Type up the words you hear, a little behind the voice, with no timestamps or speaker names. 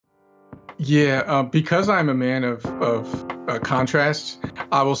Yeah, because I'm a man of contrasts,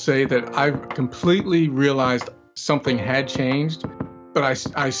 I will say that I've completely realized something had changed, but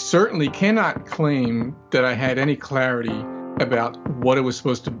I certainly cannot claim that I had any clarity about what it was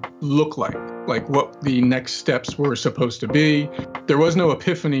supposed to look like what the next steps were supposed to be. There was no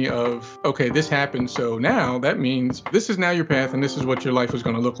epiphany of, okay, this happened, so now that means this is now your path and this is what your life was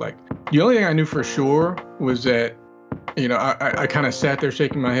going to look like. The only thing I knew for sure was that I kind of sat there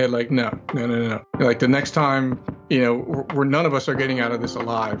shaking my head like, no, no, no, no. Like the next time, we're none of us are getting out of this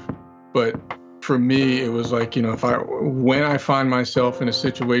alive. But for me, it was like, when I find myself in a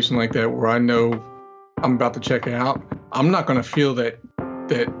situation like that where I know I'm about to check out, I'm not going to feel that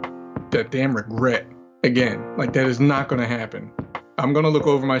damn regret again. Like that is not going to happen. I'm going to look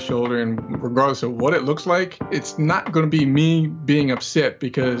over my shoulder, and regardless of what it looks like, it's not going to be me being upset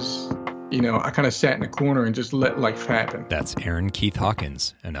because I kind of sat in a corner and just let life happen. That's Aaron Keith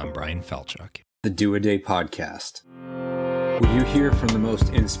Hawkins, and I'm Brian Falchuk. The Do a Day podcast, where you hear from the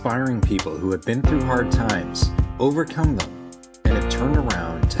most inspiring people who have been through hard times, overcome them, and have turned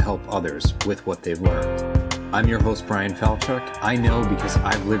around to help others with what they've learned. I'm your host, Brian Falchuk. I know because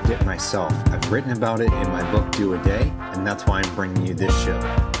I've lived it myself. I've written about it in my book, Do a Day, and that's why I'm bringing you this show.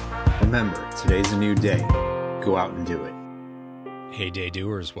 Remember, today's a new day. Go out and do it. Hey, day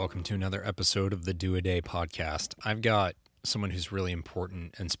doers. Welcome to another episode of the Do a Day podcast. I've got someone who's really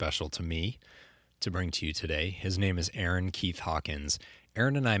important and special to me to bring to you today. His name is Aaron Keith Hawkins.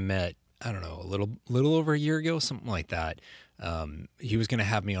 Aaron and I met, I don't know, a little over a year ago, something like that. He was going to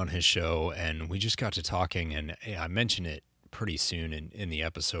have me on his show, and we just got to talking, and I mentioned it pretty soon in the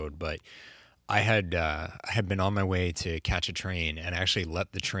episode, but I had been on my way to catch a train and actually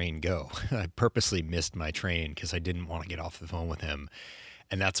let the train go. I purposely missed my train because I didn't want to get off the phone with him.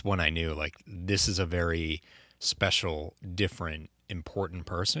 And that's when I knew, like, this is a very special, different, important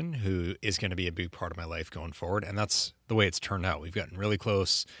person who is going to be a big part of my life going forward. And that's the way it's turned out. We've gotten really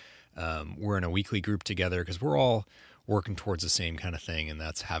close. We're in a weekly group together because we're all working towards the same kind of thing, and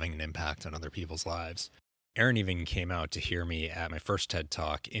that's having an impact on other people's lives. Aaron even came out to hear me at my first TED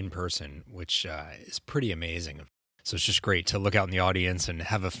Talk in person, which is pretty amazing. So it's just great to look out in the audience and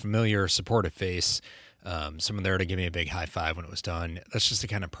have a familiar, supportive face, someone there to give me a big high five when it was done. That's just the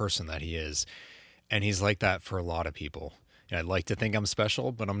kind of person that he is. And he's like that for a lot of people. I'd like to think I'm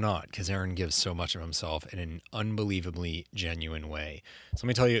special, but I'm not, because Aaron gives so much of himself in an unbelievably genuine way. So let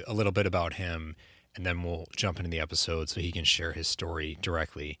me tell you a little bit about him, and then we'll jump into the episode so he can share his story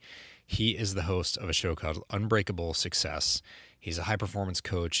directly. He is the host of a show called Unbreakable Success. He's a high-performance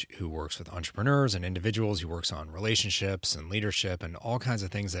coach who works with entrepreneurs and individuals. He works on relationships and leadership and all kinds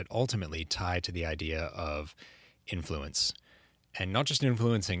of things that ultimately tie to the idea of influence. And not just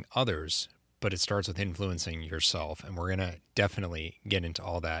influencing others, but it starts with influencing yourself. And we're going to definitely get into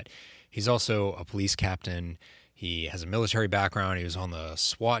all that. He's also a police captain. He has a military background. He was on the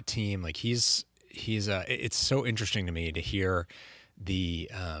SWAT team. Like it's so interesting to me to hear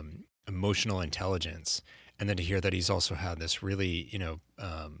the emotional intelligence, and then to hear that he's also had this really,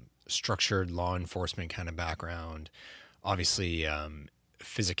 structured law enforcement kind of background. Obviously,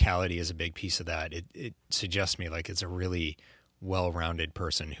 physicality is a big piece of that. It suggests me like it's a really well-rounded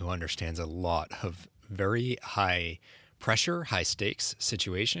person who understands a lot of very high pressure, high stakes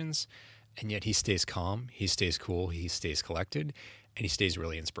situations, and yet he stays calm, he stays cool, he stays collected, and he stays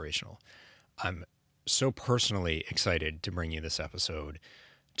really inspirational. I'm so personally excited to bring you this episode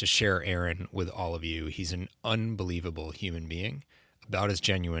to share Aaron with all of you. He's an unbelievable human being, about as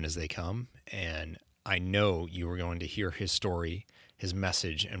genuine as they come. And I know you are going to hear his story, his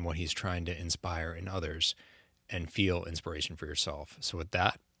message, and what he's trying to inspire in others, and feel inspiration for yourself. So with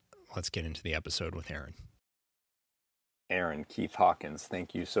that, let's get into the episode with Aaron. Aaron Keith Hawkins,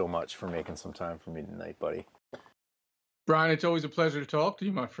 thank you so much for making some time for me tonight, buddy. Brian, it's always a pleasure to talk to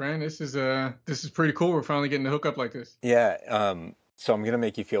you, my friend. This is pretty cool. We're finally getting to hook up like this. Yeah. So I'm going to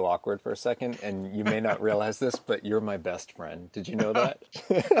make you feel awkward for a second, and you may not realize this, but you're my best friend. Did you know that?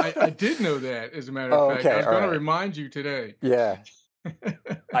 I did know that, as a matter of fact. Okay, I was going to right. remind you today. Yeah.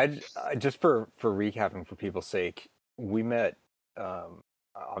 I just for recapping for people's sake, we met,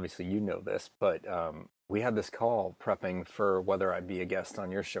 obviously you know this, but we had this call prepping for whether I'd be a guest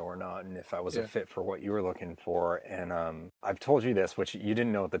on your show or not, and if I was a fit for what you were looking for. And I've told you this, which you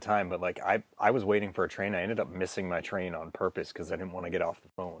didn't know at the time, but like I was waiting for a train. I ended up missing my train on purpose because I didn't want to get off the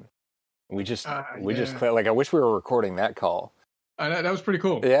phone. We just like, I wish we were recording that call. That was pretty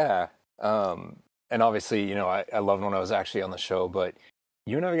cool. Yeah. And obviously, I loved when I was actually on the show, but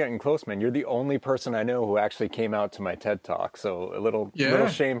You and I have gotten close, man. You're the only person I know who actually came out to my TED Talk. So a little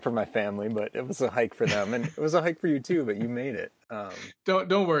shame for my family, but it was a hike for them, and it was a hike for you too. But you made it.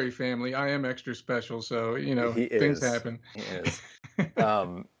 Don't worry, family. I am extra special, so things happen. He is.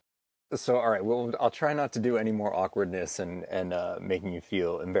 So all right, well, I'll try not to do any more awkwardness and making you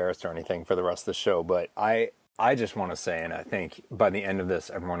feel embarrassed or anything for the rest of the show. But I just want to say, and I think by the end of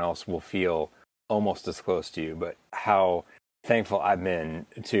this, everyone else will feel almost as close to you, but how thankful I've been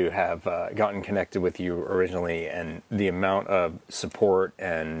to have gotten connected with you originally, and the amount of support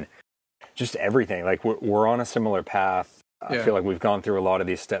and just everything. Like we're on a similar path. I feel like we've gone through a lot of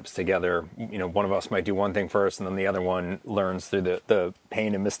these steps together. One of us might do one thing first, and then the other one learns through the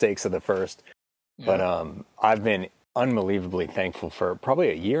pain and mistakes of the first. Yeah. But I've been unbelievably thankful for probably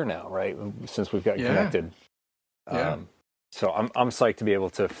a year now, right, since we've gotten connected. So I'm psyched to be able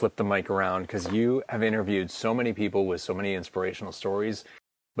to flip the mic around, because you have interviewed so many people with so many inspirational stories,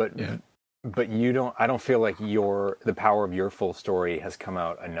 but I don't feel like the power of your full story has come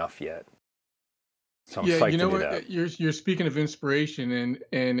out enough yet. So I'm psyched to do that. You're speaking of inspiration,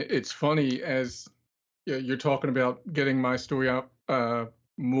 and it's funny, as you're talking about getting my story out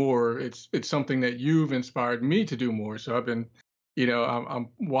more. It's something that you've inspired me to do more. So I've been, I'm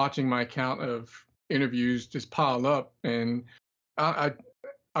watching my count of interviews just pile up, and I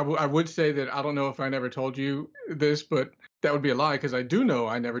would say that I don't know if I never told you this, but that would be a lie, because I do know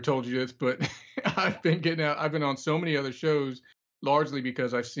I never told you this. But I've been on so many other shows, largely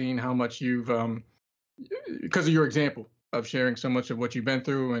because I've seen how much you've because of your example of sharing so much of what you've been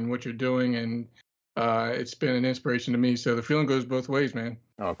through and what you're doing, and it's been an inspiration to me. So the feeling goes both ways, man.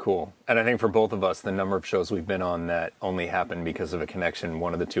 Oh, cool. And I think for both of us, the number of shows we've been on that only happened because of a connection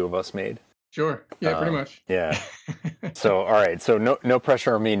one of the two of us made. Sure. Yeah, pretty much. Yeah. So, all right. So no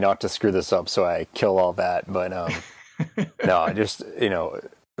pressure on me not to screw this up, so I kill all that. But no, just,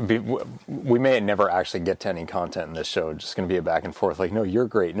 we may never actually get to any content in this show. It's just going to be a back and forth. Like, no, you're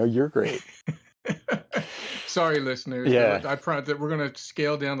great. No, you're great. Sorry, listeners. Yeah. I promise that we're going to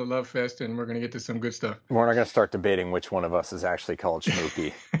scale down the love fest, and we're going to get to some good stuff. We're not going to start debating which one of us is actually called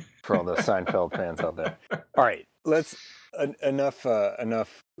Schmoopy for all the Seinfeld fans out there. All right. Let's... Enough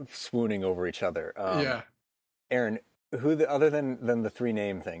swooning over each other. Aaron, other than the three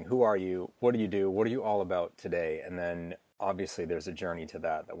name thing, who are you? What do you do? What are you all about today? And then obviously there's a journey to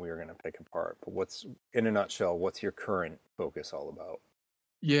that we are going to pick apart. But in a nutshell, what's your current focus all about?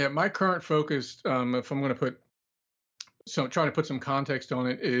 Yeah, my current focus, if I'm going to trying to put some context on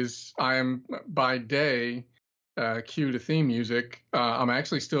it, is I am by day. Cue to theme music. I'm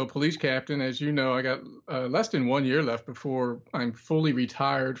actually still a police captain. As you know, I got less than 1 year left before I'm fully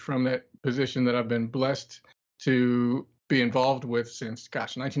retired from that position that I've been blessed to be involved with since,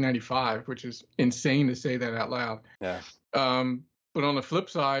 1995, which is insane to say that out loud. Yeah. But on the flip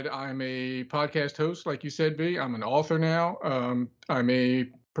side, I'm a podcast host, like you said, B. I'm an author now. I'm a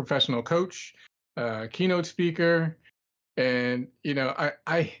professional coach, keynote speaker, and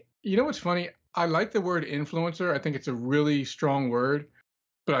I what's funny? I like the word influencer. I think it's a really strong word,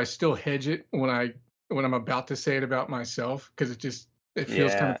 but I still hedge it when I'm about to say it about myself, because it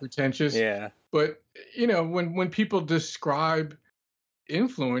feels kind of pretentious. Yeah. But when people describe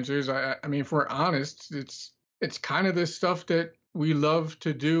influencers, I mean, if we're honest, it's kind of this stuff that we love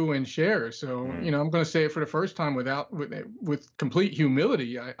to do and share. So I'm going to say it for the first time with complete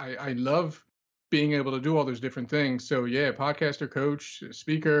humility. I love being able to do all those different things. So yeah, podcaster, coach,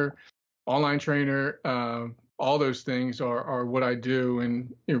 speaker, online trainer, all those things are what I do.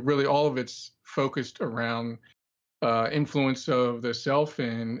 And really all of it's focused around influence of the self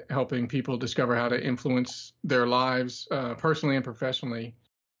and helping people discover how to influence their lives personally and professionally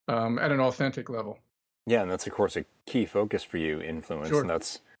at an authentic level. Yeah, and that's, of course, a key focus for you, influence. Sure. And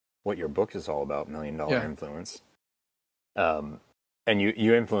that's what your book is all about, $1 Million Influence. And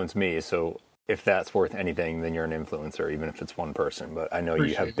you influence me, so if that's worth anything, then you're an influencer, even if it's one person. But I know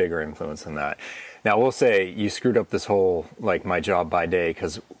you have bigger influence than that. Now, we'll say you screwed up this whole, my job by day,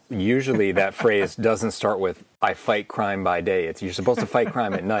 because usually that phrase doesn't start with, I fight crime by day. You're supposed to fight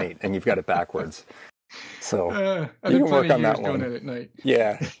crime at night, and you've got it backwards. So you can work on that one. Doing it at night.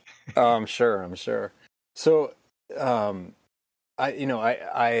 Yeah, I'm sure. So, I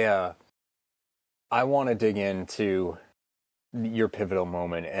want to dig into your pivotal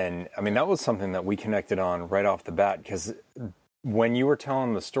moment. And I mean, that was something that we connected on right off the bat, because when you were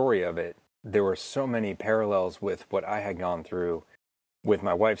telling the story of it, there were so many parallels with what I had gone through with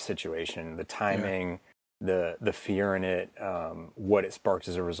my wife's situation, the timing, the fear in it, what it sparked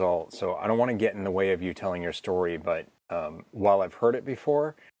as a result. So I don't want to get in the way of you telling your story, but while I've heard it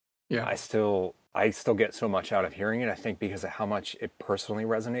before, I still I still get so much out of hearing it, I think, because of how much it personally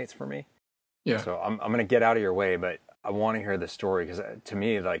resonates for me. Yeah. So I'm going to get out of your way, but I want to hear the story, because to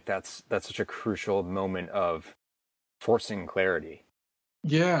me, like, that's such a crucial moment of forcing clarity.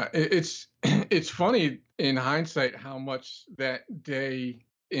 Yeah, it's funny in hindsight how much that day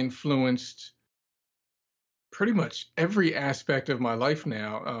influenced pretty much every aspect of my life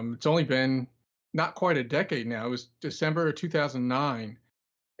now. It's only been not quite a decade now. It was December of 2009.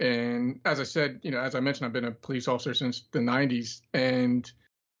 And as I said, as I mentioned, I've been a police officer since the 90s. And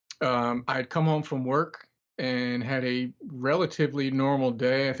I had come home from work and had a relatively normal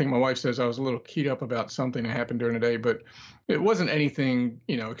day. I think my wife says I was a little keyed up about something that happened during the day, but it wasn't anything,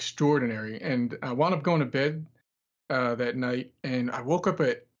 extraordinary. And I wound up going to bed that night, and I woke up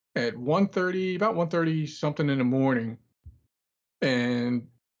at 1:30, about 1:30 something in the morning. And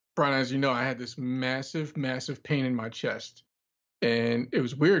Brian, as you know, I had this massive, massive pain in my chest. And it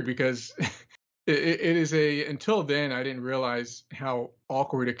was weird because it is until then, I didn't realize how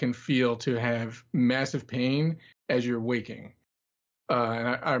awkward it can feel to have massive pain as you're waking. And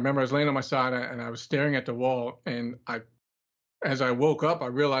I remember I was laying on my side and I was staring at the wall. And as I woke up, I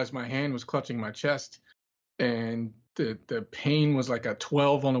realized my hand was clutching my chest. And the pain was like a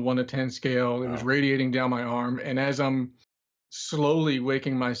 12 on a 1 to 10 scale. It was radiating down my arm. And as I'm slowly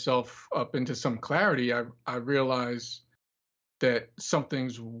waking myself up into some clarity, I realized that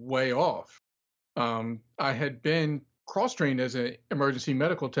something's way off. I had been cross-trained as an emergency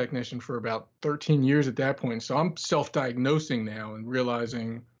medical technician for about 13 years at that point. So I'm self-diagnosing now and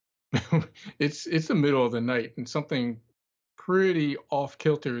realizing it's the middle of the night and something pretty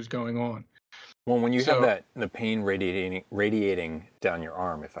off-kilter is going on. Well, when you have the pain radiating down your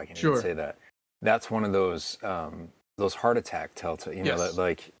arm, if I can even say that, that's one of those heart attack telltale. That,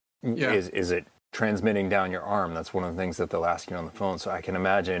 like, is it transmitting down your arm? That's one of the things that they'll ask you on the phone. So I can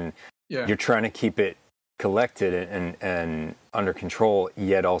imagine you're trying to keep it collected and under control,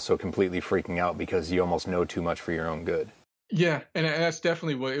 yet also completely freaking out because you almost know too much for your own good. Yeah, and that's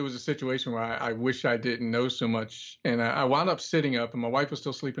definitely what it was, a situation where I wish I didn't know so much. And I wound up sitting up, and my wife was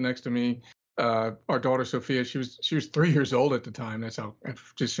still sleeping next to me. Our daughter Sophia, she was 3 years old at the time. That's how it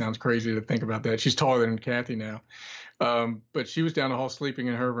just sounds crazy to think about that. She's taller than Kathy now, but she was down the hall sleeping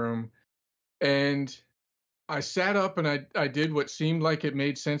in her room, and I sat up and I did what seemed like it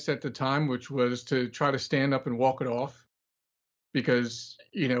made sense at the time, which was to try to stand up and walk it off, because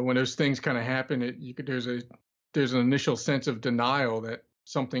when those things kind of happen, there's an initial sense of denial that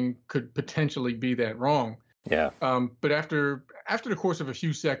something could potentially be that wrong. Yeah. But after the course of a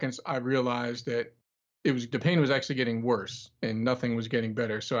few seconds, I realized that the pain was actually getting worse and nothing was getting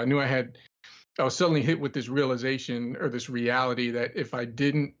better. So I knew I was suddenly hit with this realization, or this reality, that if I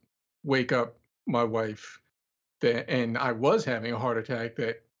didn't wake up my wife, and I was having a heart attack,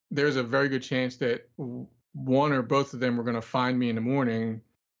 that there's a very good chance that one or both of them were going to find me in the morning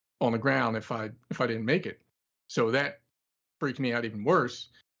on the ground if I didn't make it. So that freaked me out even worse,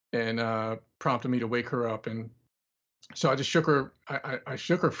 and prompted me to wake her up. And so I just shook her. I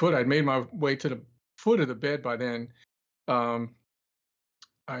shook her foot. I'd made my way to the foot of the bed by then. I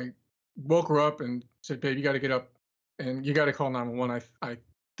woke her up and said, "Babe, you got to get up and you got to call 911. I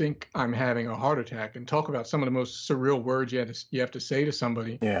think I'm having a heart attack." And talk about some of the most surreal words you have to say to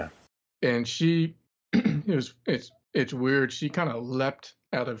somebody. Yeah. And she, it's weird. She kind of leaped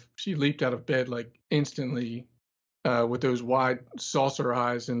out of bed like instantly, with those wide saucer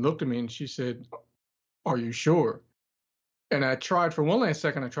eyes, and looked at me and she said, "Are you sure?" And I tried for one last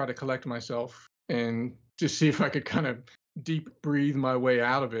second. I tried to collect myself and just see if I could kind of deep breathe my way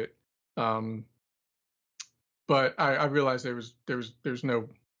out of it. But I realized there's no,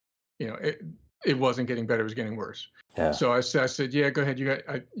 it wasn't getting better. It was getting worse. Yeah. So I said, "Yeah, go ahead.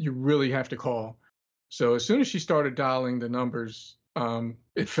 You really have to call." So as soon as she started dialing the numbers,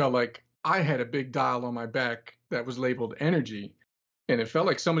 it felt like I had a big dial on my back that was labeled energy. And it felt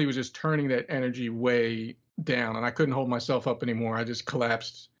like somebody was just turning that energy way down, and I couldn't hold myself up anymore. I just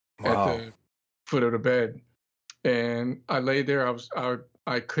collapsed at the foot of the bed. And I lay there.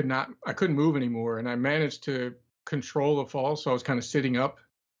 I couldn't move anymore. And I managed to control the fall. So I was kind of sitting up,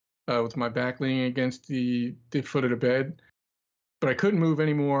 with my back leaning against the foot of the bed, but I couldn't move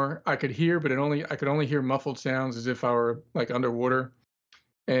anymore. I could hear, but I could only hear muffled sounds as if I were like underwater.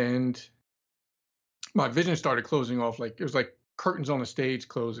 And my vision started closing off. Like it was like curtains on a stage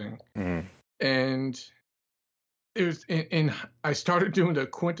closing. Mm-hmm. And it was, and I started doing the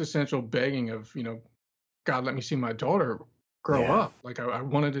quintessential begging of, God, let me see my daughter grow up. Like I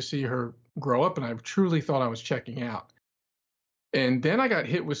wanted to see her grow up, and I truly thought I was checking out. And then I got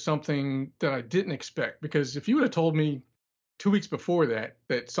hit with something that I didn't expect, because if you would have told me 2 weeks before that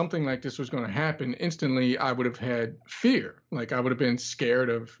something like this was going to happen, instantly I would have had fear. Like I would have been scared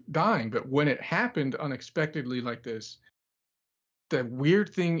of dying. But when it happened unexpectedly like this, the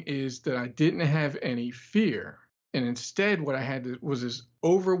weird thing is that I didn't have any fear. And instead, what I had was this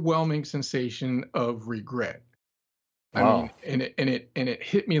overwhelming sensation of regret. Wow. I mean, and it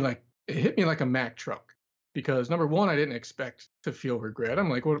hit me like a Mack truck, because number one, I didn't expect to feel regret. I'm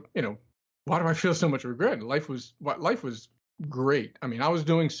like, well, why do I feel so much regret? Life was great. I mean, I was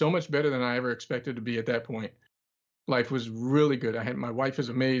doing so much better than I ever expected to be at that point. Life was really good. My wife is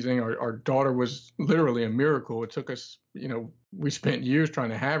amazing. Our daughter was literally a miracle. It took us, we spent years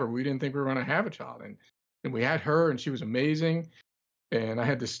trying to have her. We didn't think we were going to have a child, and we had her, and she was amazing. And I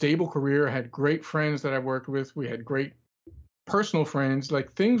had this stable career. I had great friends that I worked with. We had great personal friends.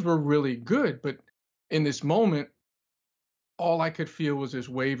 Like, things were really good. But in this moment, all I could feel was this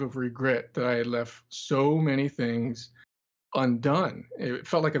wave of regret that I had left so many things undone. It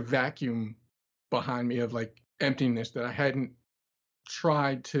felt like a vacuum behind me of like emptiness, that I hadn't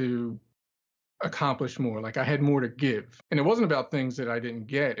tried to accomplish more. Like, I had more to give. And it wasn't about things that I didn't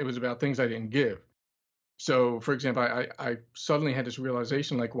get. It was about things I didn't give. So, for example, I suddenly had this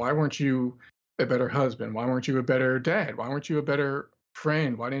realization, like, why weren't you a better husband? Why weren't you a better dad? Why weren't you a better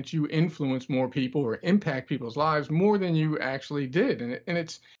friend? Why didn't you influence more people or impact people's lives more than you actually did?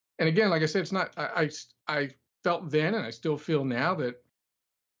 And again, like I said, it's not, I felt then, and I still feel now, that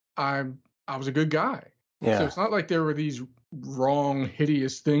I was a good guy. Yeah. So it's not like there were these wrong,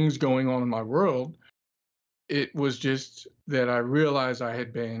 hideous things going on in my world. It was just that I realized I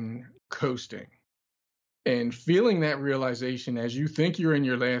had been coasting. And feeling that realization as you think you're in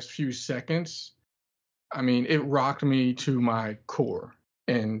your last few seconds, I mean, it rocked me to my core.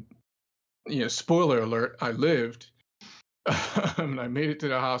 And, spoiler alert, I lived. I made it to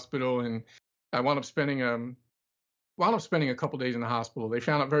the hospital, and I wound up spending a couple days in the hospital. They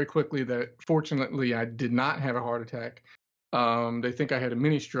found out very quickly that, fortunately, I did not have a heart attack. They think I had a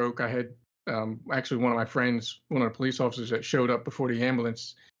mini stroke. I had actually one of my friends, one of the police officers that showed up before the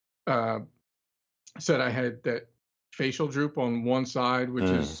ambulance, said I had that facial droop on one side, which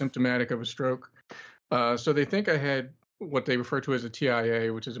is symptomatic of a stroke. So they think I had what they refer to as a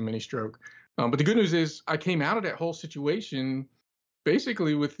TIA, which is a mini stroke. But the good news is I came out of that whole situation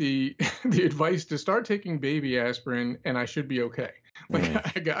basically with the advice to start taking baby aspirin, and I should be okay.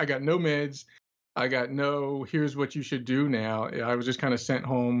 Like, I got no meds. I got no, here's what you should do now. I was just kind of sent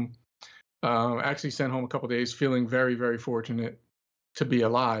home, actually sent home a couple of days, feeling very, very fortunate to be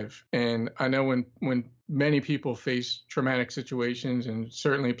alive. And I know when many people face traumatic situations, and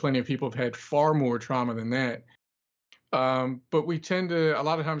certainly plenty of people have had far more trauma than that. But we a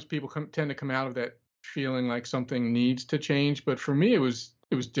lot of times people tend to come out of that feeling like something needs to change. But for me, it was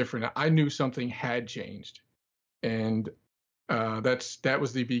different. I knew something had changed. And that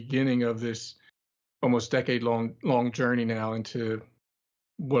was the beginning of this almost decade long journey now into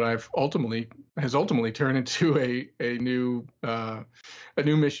what has ultimately turned into a new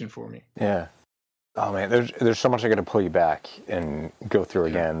mission for me. Yeah. Oh man, there's so much I got to pull you back and go through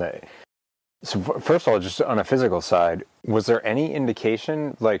again. So first of all, just on a physical side, was there any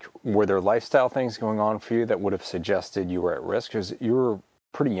indication, like, were there lifestyle things going on for you that would have suggested you were at risk? Because you were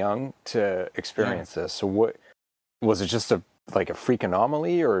pretty young to experience this. So what was it? Just a freak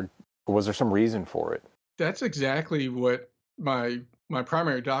anomaly, or was there some reason for it? That's exactly what my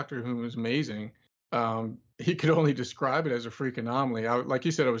primary doctor, who was amazing, he could only describe it as a freak anomaly. Like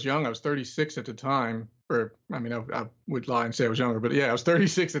you said, I was young. I was 36 at the time. Or, I mean, I would lie and say I was younger, but yeah, I was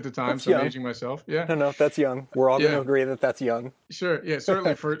 36 at the time. That's so young. I'm aging myself. Yeah. No, that's young. We're all going to agree that that's young. Sure. Yeah.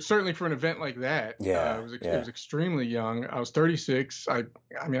 Certainly for an event like that. Yeah. It was extremely young. I was 36. I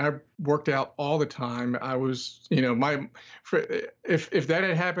worked out all the time. I was, if that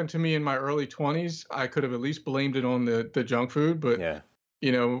had happened to me in my early 20s, I could have at least blamed it on the junk food. But,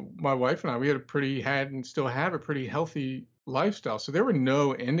 my wife and I, we had and still have a pretty healthy lifestyle. So there were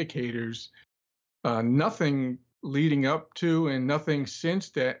no indicators, nothing leading up to and nothing since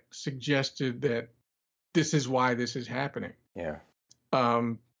that suggested that this is why this is happening. Yeah.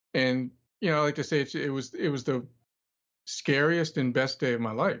 And I like to say it was the scariest and best day of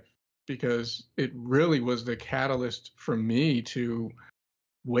my life, because it really was the catalyst for me to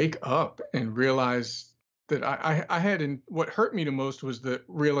wake up and realize that I had, and what hurt me the most was the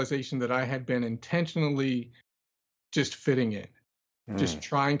realization that I had been intentionally just fitting in. Just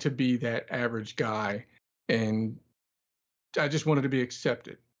trying to be that average guy, and I just wanted to be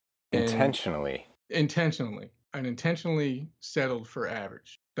accepted. Intentionally. I intentionally settled for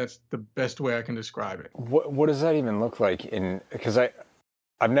average. That's the best way I can describe it. What does that even look like? Because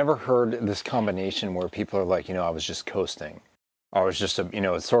I've never heard this combination where people are like, I was just coasting. I was just,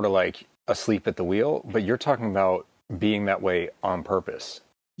 it's sort of like asleep at the wheel, but you're talking about being that way on purpose.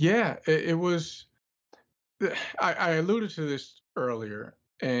 Yeah, it was. I alluded to this earlier,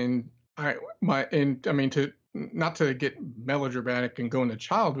 and I mean, to not to get melodramatic and go into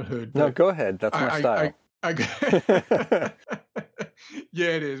childhood. No, go ahead. That's my style. Yeah,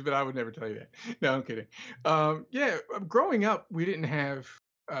 it is, but I would never tell you that. No, I'm kidding. Yeah, growing up, we didn't have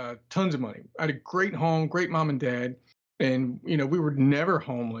tons of money. I had a great home, great mom and dad, and we were never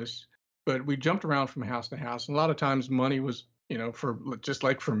homeless, but we jumped around from house to house. And a lot of times, money was, for just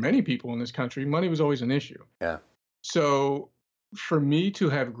like for many people in this country, money was always an issue. Yeah. So for me to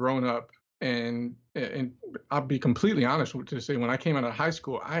have grown up, and I'll be completely honest to say, when I came out of high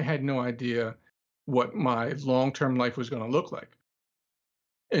school, I had no idea what my long-term life was going to look like.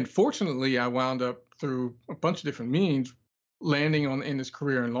 And fortunately, I wound up through a bunch of different means landing in this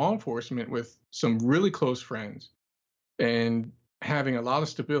career in law enforcement with some really close friends and having a lot of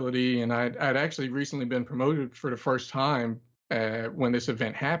stability. And I'd actually recently been promoted for the first time when this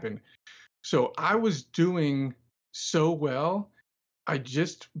event happened. So I was doing so well. I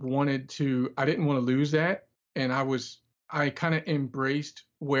didn't want to lose that. And I kind of embraced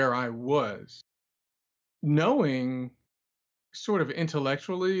where I was, knowing sort of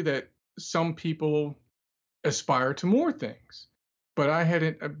intellectually that some people aspire to more things, but I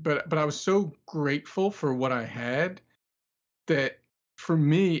hadn't. But I was so grateful for what I had that for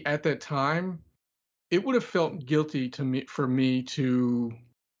me at that time, it would have felt guilty for me to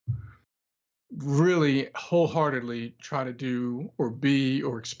really wholeheartedly try to do or be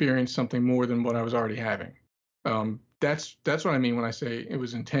or experience something more than what I was already having. That's what I mean when I say it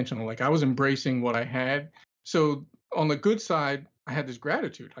was intentional. Like, I was embracing what I had. So on the good side, I had this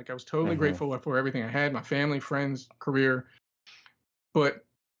gratitude. Like, I was totally grateful for everything I had, my family, friends, career. But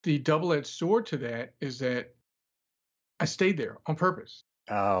the double-edged sword to that is that I stayed there on purpose.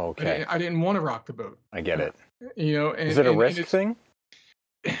 Oh, okay. I didn't want to rock the boat. I get it. And, is it a risk thing?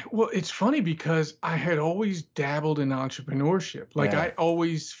 Well, it's funny because I had always dabbled in entrepreneurship. Like, I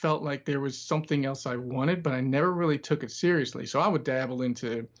always felt like there was something else I wanted, but I never really took it seriously. So I would dabble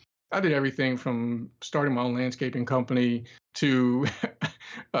into, I did everything from starting my own landscaping company to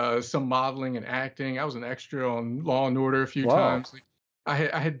some modeling and acting. I was an extra on Law and Order a few times. Like,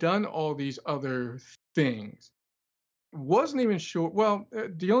 I had done all these other things. Wasn't even sure. Well,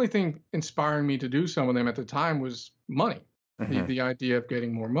 the only thing inspiring me to do some of them at the time was money. The idea of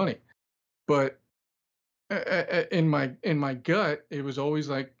getting more money. But in my gut, it was always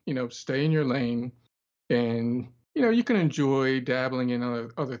like, stay in your lane, and you can enjoy dabbling in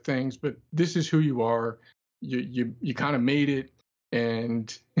other things, but this is who you are. You kind of made it,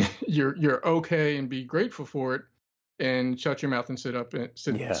 and you're okay, and be grateful for it, and shut your mouth and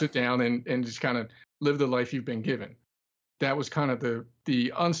sit down and just kind of live the life you've been given. That was kind of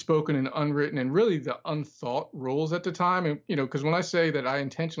the unspoken and unwritten and really the unthought rules at the time. And, because when I say that I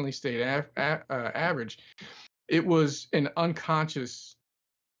intentionally stayed average, it was an unconscious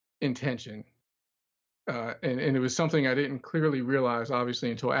intention. And it was something I didn't clearly realize,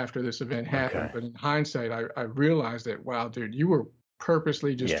 obviously, until after this event happened. Okay. But in hindsight, I realized that, wow, dude, you were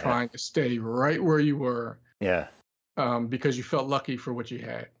purposely just trying to stay right where you were. Yeah. Because you felt lucky for what you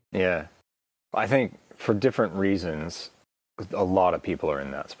had. Yeah. I think for different reasons, a lot of people are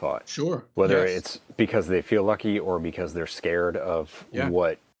in that spot. Sure. Whether it's because they feel lucky or because they're scared of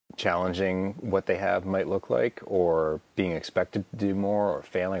what challenging what they have might look like, or being expected to do more, or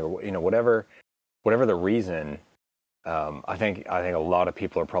failing, or whatever the reason. I think a lot of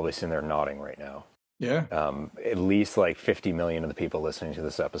people are probably sitting there nodding right now. Yeah. At least like 50 million of the people listening to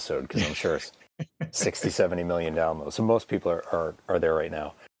this episode, because I'm sure it's 60, 70 million downloads. So most people are there right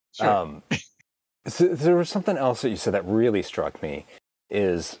now. Sure. So there was something else that you said that really struck me,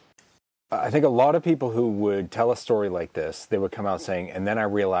 is I think a lot of people who would tell a story like this, they would come out saying, and then I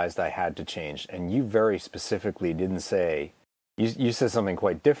realized I had to change. And you very specifically didn't say, you said something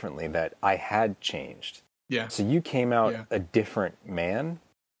quite differently, that I had changed. Yeah. So you came out a different man.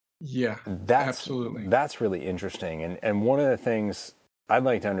 Yeah, absolutely. That's really interesting. And one of the things I'd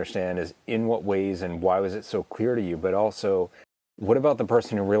like to understand is in what ways and why was it so clear to you, but also, what about the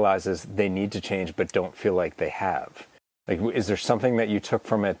person who realizes they need to change but don't feel like they have? Like, is there something that you took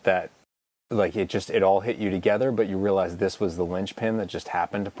from it that, like, it all hit you together, but you realized this was the linchpin that just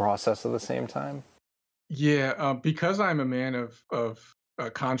happened to process at the same time? Yeah, because I'm a man of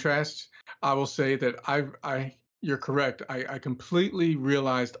contrast, I will say that you're correct. I completely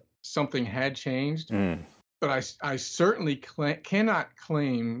realized something had changed, but I certainly cannot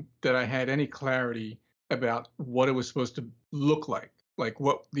claim that I had any clarity about what it was supposed to look like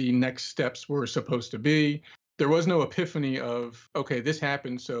what the next steps were supposed to be. there was no epiphany of, okay, this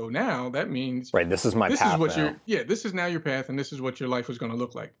happened, so now that means right, this is my path now. This is now your path, and this is what your life was going to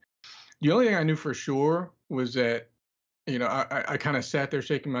look like. The only thing I knew for sure was that, I kind of sat there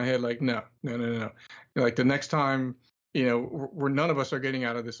shaking my head like, no. Like the next time, we're none of us are getting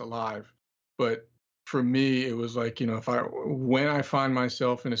out of this alive. But for me, it was like, when I find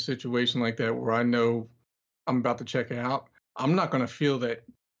myself in a situation like that where I know I'm about to check out, I'm not going to feel that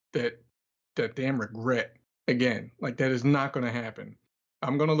damn regret again. Like that is not going to happen.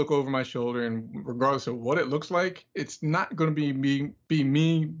 I'm going to look over my shoulder, and regardless of what it looks like, it's not going to be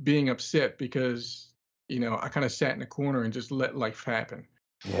me being upset because, I kind of sat in a corner and just let life happen.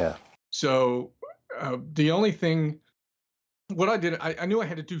 Yeah. So the only thing, what I did, I knew I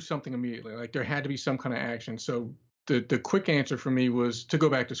had to do something immediately. Like there had to be some kind of action. So the quick answer for me was to go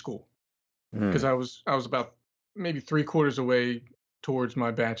back to school, because I was about maybe 3/4 away towards my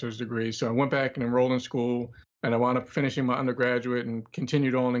bachelor's degree. So I went back and enrolled in school, and I wound up finishing my undergraduate and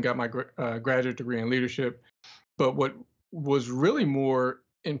continued on and got my graduate degree in leadership. But what was really more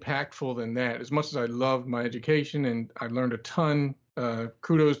impactful than that, as much as I loved my education and I learned a ton,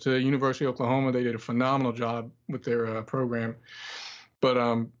 kudos to University of Oklahoma. They did a phenomenal job with their program. But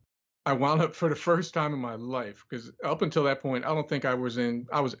I wound up, for the first time in my life, because up until that point, I don't think I was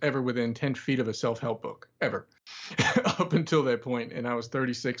ever within 10 feet of a self-help book, ever, up until that point. And I was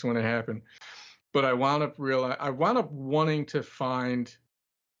 36 when it happened. But I wound up wanting to find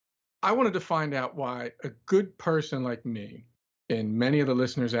out why a good person like me and many of the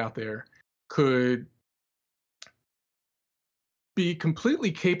listeners out there could be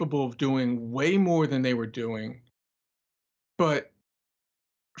completely capable of doing way more than they were doing, but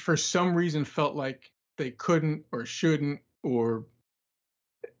for some reason felt like they couldn't or shouldn't, or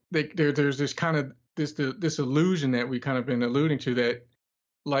there's this kind of this illusion that we kind of been alluding to, that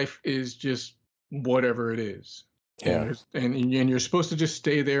life is just whatever it is. Yeah. And you're supposed to just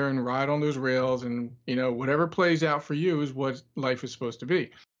stay there and ride on those rails, and whatever plays out for you is what life is supposed to be.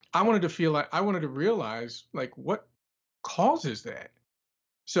 I wanted to realize like what causes that.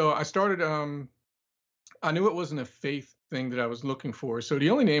 So I started. I knew it wasn't a faith thing that I was looking for. So the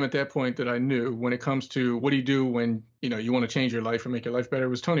only name at that point that I knew when it comes to what do you do when you want to change your life or make your life better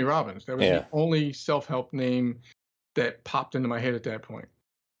was Tony Robbins. That was the only self-help name that popped into my head at that point.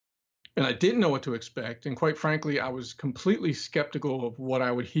 And I didn't know what to expect. And quite frankly, I was completely skeptical of what I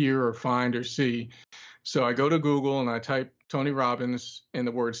would hear or find or see. So I go to Google and I type Tony Robbins and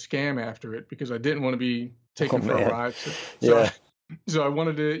the word scam after it, because I didn't want to be taken for a ride. So I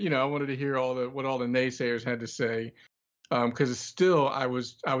wanted to hear what all the naysayers had to say, because still I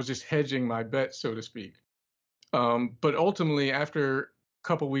was just hedging my bet, so to speak. But ultimately, after a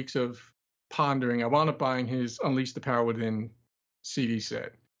couple weeks of pondering, I wound up buying his Unleash the Power Within CD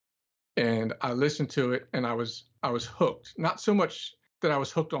set. And I listened to it, and I was hooked. Not so much that I was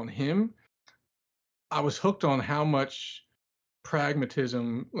hooked on him. I was hooked on how much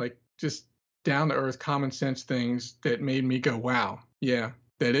pragmatism, like just down to earth, common sense things that made me go, wow, yeah,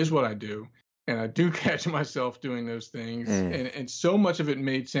 that is what I do. And I do catch myself doing those things. And so much of it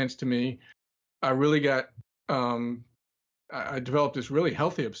made sense to me. I really got, I developed this really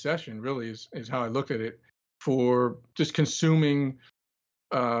healthy obsession, really is how I looked at it, for just consuming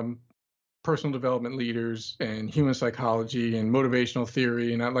personal development leaders and human psychology and motivational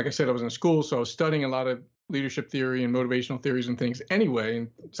theory. And like I said, I was in school, so I was studying a lot of leadership theory and motivational theories and things anyway, and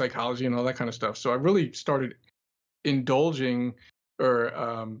psychology and all that kind of stuff. So I really started indulging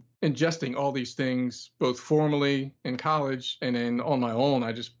or ingesting all these things, both formally in college and then on my own.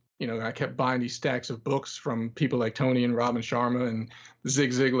 I just, I kept buying these stacks of books from people like Tony and Robin Sharma and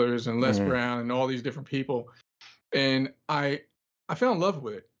Zig Ziglars and Les Brown and all these different people. And I fell in love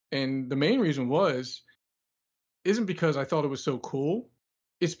with it. And the main reason isn't because I thought it was so cool.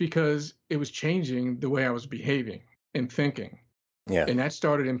 It's because it was changing the way I was behaving and thinking. Yeah. And that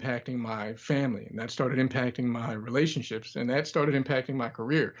started impacting my family, and that started impacting my relationships, and that started impacting my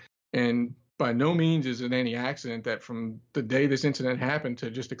career. And by no means is it any accident that from the day this incident happened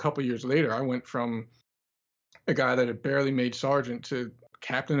to just a couple years later, I went from a guy that had barely made sergeant to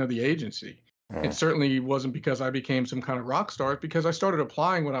captain of the agency. It certainly wasn't because I became some kind of rock star. It's because I started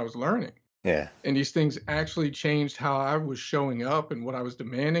applying what I was learning. Yeah. And these things actually changed how I was showing up and what I was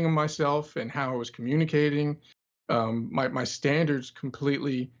demanding of myself and how I was communicating. My standards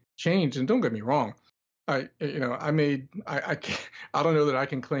completely changed. And don't get me wrong, I don't know that I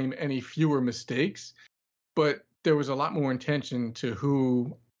can claim any fewer mistakes, but there was a lot more intention to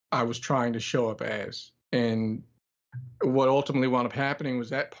who I was trying to show up as. And what ultimately wound up happening was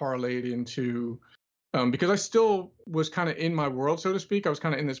that parlayed into because I still was kind of in my world, so to speak. I was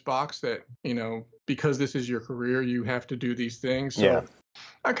kind of in this box that, because this is your career, you have to do these things. So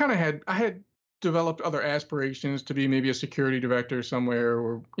I had developed other aspirations to be maybe a security director somewhere,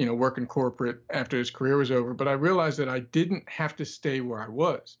 or, work in corporate after his career was over. But I realized that I didn't have to stay where I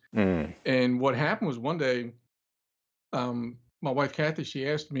was. And what happened was one day, my wife, Kathy, she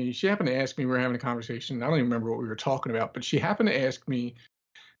happened to ask me, we were having a conversation. I don't even remember what we were talking about, but she happened to ask me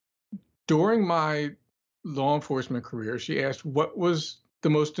during my law enforcement career, she asked what was the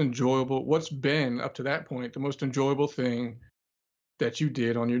most enjoyable, what's been up to that point, the most enjoyable thing that you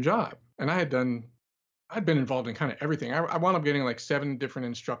did on your job. And I'd been involved in kind of everything. I wound up getting like 7 different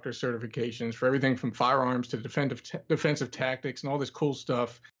instructor certifications for everything from firearms to defensive tactics and all this cool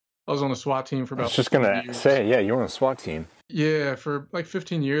stuff. I was on a SWAT team for about. I was just going to say, yeah, you were on a SWAT team. Yeah, for like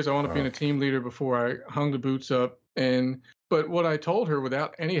 15 years. I wound up being a team leader before I hung the boots up. But what I told her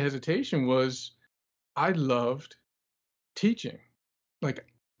without any hesitation was I loved teaching. Like,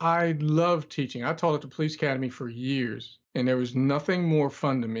 I loved teaching. I taught at the police academy for years, and there was nothing more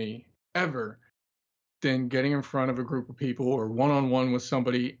fun to me ever than getting in front of a group of people or one-on-one with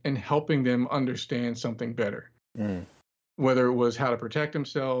somebody and helping them understand something better. Whether it was how to protect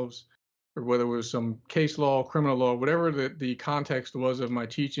themselves, or whether it was some case law, criminal law, whatever the context was of my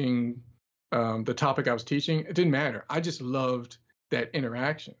teaching, the topic I was teaching, it didn't matter. I just loved that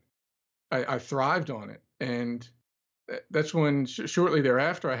interaction. I thrived on it. And that's when shortly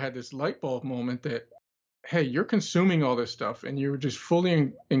thereafter, I had this light bulb moment that, hey, you're consuming all this stuff and you're just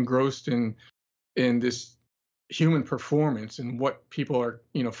fully engrossed in this human performance and what people are,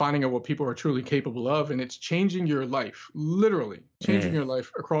 finding out what people are truly capable of. And it's changing your life, literally changing your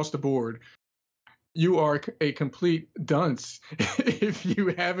life across the board. You are a complete dunce if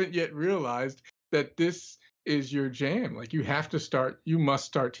you haven't yet realized that this is your jam. Like, you must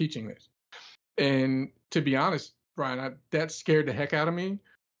start teaching this. And to be honest, Brian, that scared the heck out of me,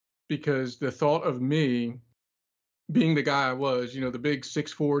 because the thought of me being the guy I was, the big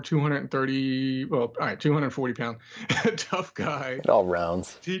 6'4", 240 pound tough guy. It all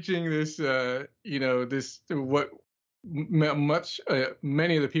rounds. Teaching this, what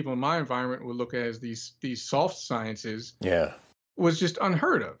many of the people in my environment would look at as these soft sciences. Yeah. Was just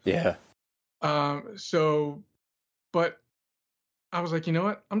unheard of. Yeah. But I was like, you know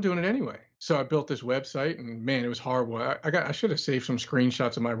what? I'm doing it anyway. So I built this website, and man, it was horrible. I should have saved some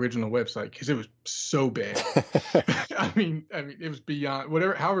screenshots of my original website because it was so bad. I mean, it was beyond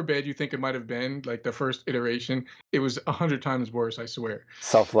however bad you think it might have been, like the first iteration, it was 100 times worse, I swear.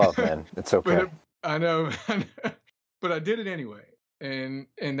 Self-love, man. It's okay. I know, but I did it anyway. And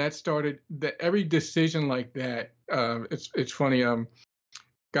that started every decision like that. It's funny.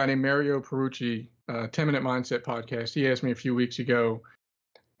 Guy named Mario Perucci, 10-Minute Mindset podcast. He asked me a few weeks ago.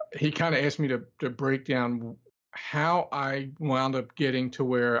 He kind of asked me to break down how I wound up getting to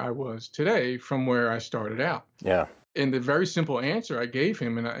where I was today from where I started out. Yeah. And the very simple answer I gave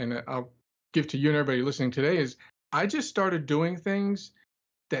him, and I'll give to you and everybody listening today, is I just started doing things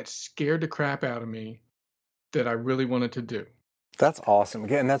that scared the crap out of me that I really wanted to do. That's awesome.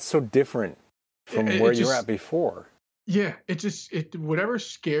 Again, that's so different from where you were at before. Yeah, whatever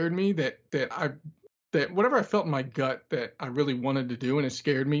scared me that whatever I felt in my gut that I really wanted to do and it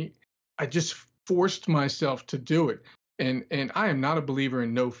scared me, I just forced myself to do it. And I am not a believer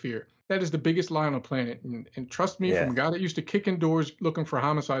in no fear. That is the biggest lie on the planet. And trust me, from a guy that used to kick in doors looking for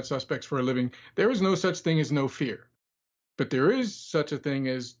homicide suspects for a living, there is no such thing as no fear. But there is such a thing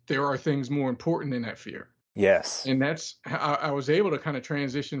as there are things more important than that fear. Yes. And that's how I was able to kind of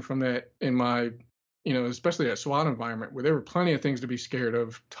transition from that in my, especially that SWAT environment where there were plenty of things to be scared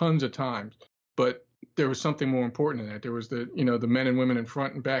of tons of times. But there was something more important than that. There was the men and women in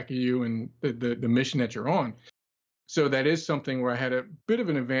front and back of you and the mission that you're on. So that is something where I had a bit of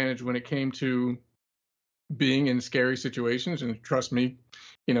an advantage when it came to being in scary situations. And trust me,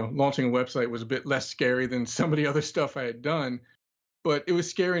 launching a website was a bit less scary than some of the other stuff I had done, but it was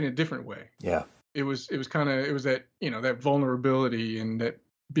scary in a different way. Yeah. It was that, that vulnerability and that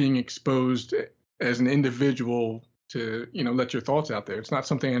being exposed as an individual to, let your thoughts out there. It's not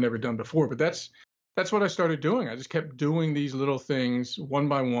something I'd ever done before, but that's what I started doing. I just kept doing these little things one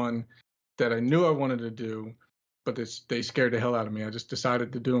by one that I knew I wanted to do, but they scared the hell out of me. I just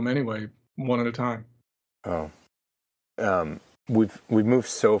decided to do them anyway, one at a time. Oh, we've moved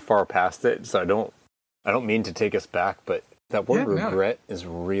so far past it, so I don't mean to take us back, but that word regret is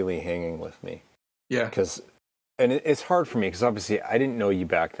really hanging with me. Yeah, and it's hard for me because obviously I didn't know you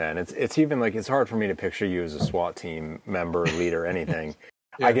back then. It's even like it's hard for me to picture you as a SWAT team member, leader, anything.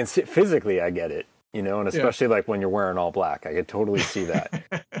 Yeah. I can see physically, I get it, and especially like when you're wearing all black, I could totally see that.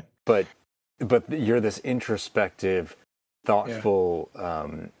 But but you're this introspective, thoughtful,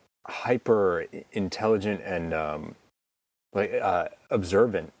 hyper intelligent and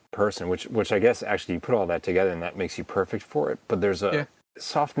observant person, which I guess actually you put all that together and that makes you perfect for it. But there's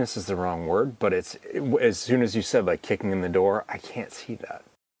softness is the wrong word, but it's as soon as you said like kicking in the door, I can't see that.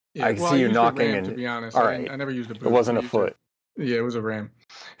 Yeah, I can see you knocking. To be honest, all right. I never used a boot. It wasn't a foot. Yeah, it was a ram.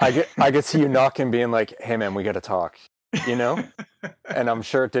 I could see you knocking, being like, "Hey man, we got to talk," you know. And I'm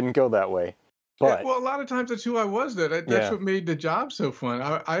sure it didn't go that way. But well, a lot of times that's who I was. That's what made the job so fun.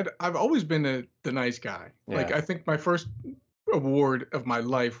 I've always been the nice guy. Yeah. Like I think my first award of my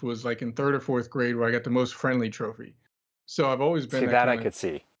life was like in 3rd or 4th grade where I got the most friendly trophy. So I've always been I could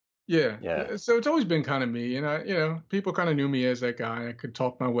see. Yeah. So it's always been kind of me, and people kind of knew me as that guy. I could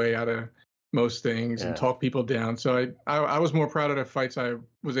talk my way out of most things and talk people down. So I was more proud of the fights I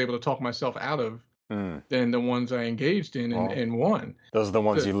was able to talk myself out of than the ones I engaged in and won. Those are the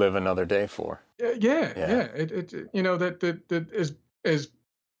ones you live another day for. Yeah. That as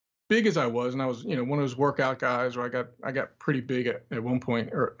big as I was, and I was one of those workout guys where I got pretty big at one point,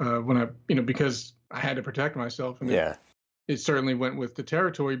 or when I because I had to protect myself. And it certainly went with the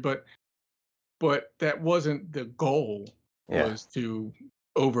territory, but that wasn't the goal. Was to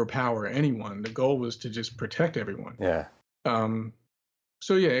overpower anyone. The goal was to just protect everyone. Yeah.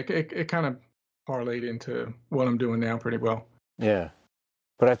 So it kind of parlayed into what I'm doing now pretty well. Yeah.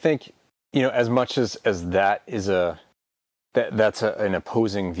 But I think, as much as that is that's an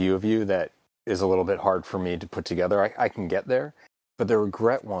opposing view of you that is a little bit hard for me to put together. I can get there, but the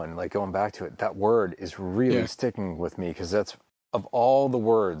regret one, like going back to it, that word is really sticking with me because that's of all the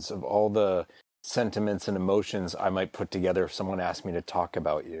words, of all the sentiments and emotions I might put together if someone asked me to talk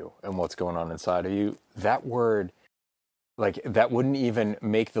about you and what's going on inside of you, that word, like that wouldn't even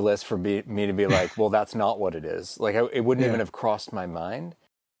make the list for me to be like, well, that's not what it is. Like it wouldn't even have crossed my mind.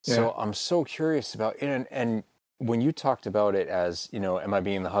 So I'm so curious about it. And when you talked about it as, am I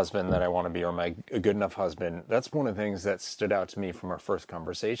being the husband that I want to be, or am I a good enough husband? That's one of the things that stood out to me from our first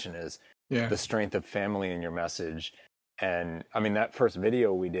conversation is the strength of family in your message. And I mean, that first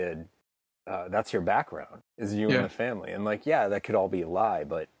video we did, that's your background, is you and the family. And like, that could all be a lie,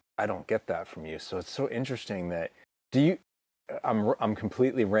 but I don't get that from you. So it's so interesting that I'm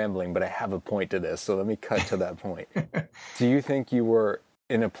completely rambling, but I have a point to this. So let me cut to that point. Do you think you were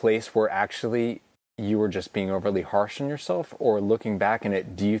in a place where actually you were just being overly harsh on yourself, or looking back in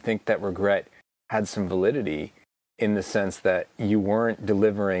it, do you think that regret had some validity in the sense that you weren't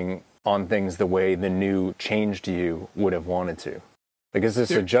delivering on things the way the new changed you would have wanted to? Like, is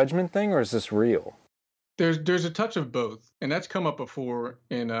this a judgment thing or is this real? There's a touch of both, and that's come up before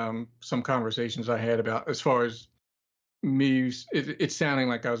in some conversations I had about as far as me. It's sounding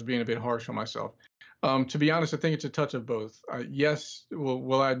like I was being a bit harsh on myself. To be honest, I think it's a touch of both. Yes,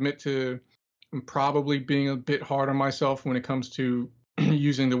 will I admit to probably being a bit hard on myself when it comes to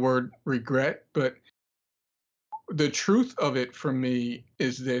using the word regret, but the truth of it for me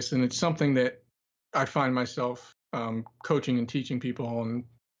is this, and it's something that I find myself coaching and teaching people on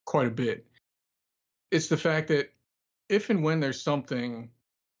quite a bit. It's the fact that if and when there's something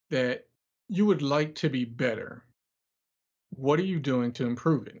that you would like to be better, what are you doing to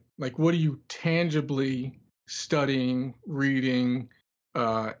improve it? Like, what are you tangibly studying, reading,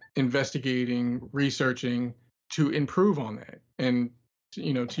 investigating, researching to improve on that? And,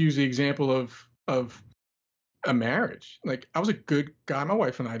 to use the example of a marriage, like I was a good guy. My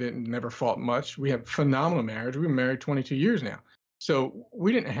wife and I never fought much. We have a phenomenal marriage. We've been married 22 years now. So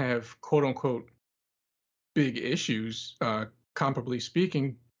we didn't have quote unquote big issues, comparably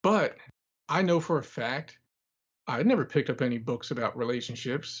speaking, but I know for a fact I never picked up any books about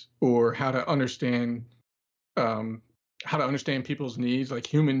relationships or how to understand people's needs, like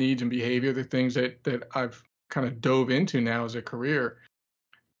human needs and behavior, the things that I've kind of dove into now as a career.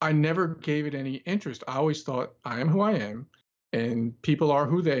 I never gave it any interest. I always thought I am who I am and people are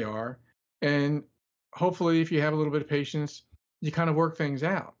who they are. And hopefully if you have a little bit of patience, you kind of work things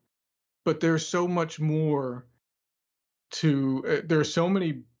out. But there's so much more there are so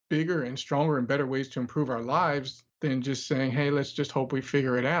many bigger and stronger and better ways to improve our lives than just saying, hey, let's just hope we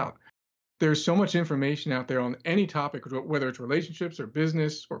figure it out. There's so much information out there on any topic, whether it's relationships or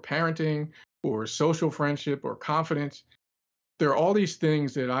business or parenting or social friendship or confidence. There are all these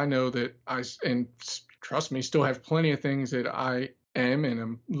things that I know that and trust me, still have plenty of things that I am and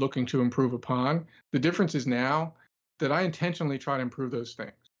am looking to improve upon. The difference is now that I intentionally try to improve those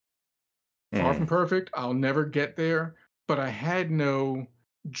things. Far from perfect. I'll never get there, but I had no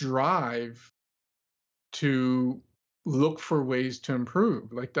drive to look for ways to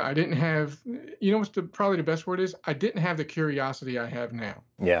improve. Like I didn't have, what's probably the best word is? I didn't have the curiosity I have now.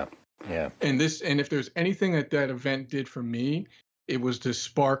 Yeah. Yeah. And if there's anything that event did for me, it was to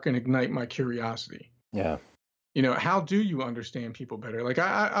spark and ignite my curiosity. Yeah. How do you understand people better? Like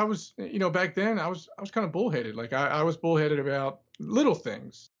I was, back then I was kind of bullheaded. Like I was bullheaded about little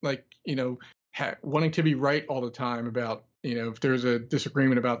things, like, wanting to be right all the time about, if there's a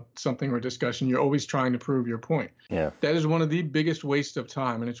disagreement about something or discussion, you're always trying to prove your point. Yeah. That is one of the biggest wastes of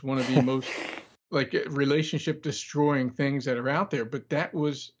time. And it's one of the most like relationship destroying things that are out there. But that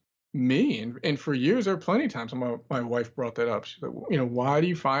was me. And for years, there were plenty of times my wife brought that up. She's like, why do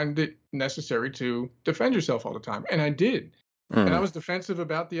you find it necessary to defend yourself all the time? And I did. And I was defensive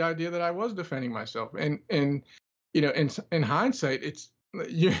about the idea that I was defending myself. And in hindsight, it's,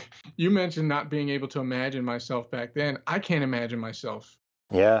 you mentioned not being able to imagine myself back then. I can't imagine myself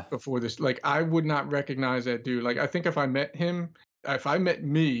before this. Like, I would not recognize that dude. Like, I think if I met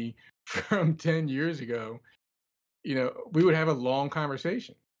me from 10 years ago, we would have a long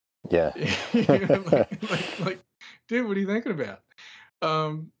conversation. Yeah. like, dude, what are you thinking about?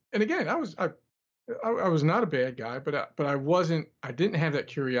 And again, I was not a bad guy, but I didn't have that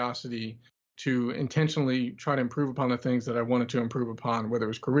curiosity to intentionally try to improve upon the things that I wanted to improve upon, whether it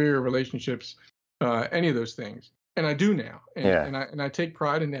was career, relationships, any of those things. And I do now. And I take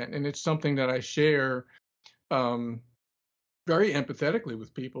pride in that. And it's something that I share very empathetically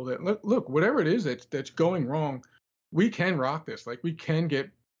with people that look, whatever it is that's going wrong, we can rock this. Like we can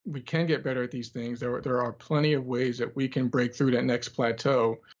get better at these things. There are plenty of ways that we can break through that next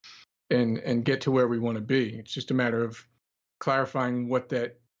plateau and get to where we want to be. It's just a matter of clarifying what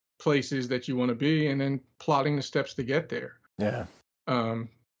that place is that you want to be and then plotting the steps to get there. Yeah.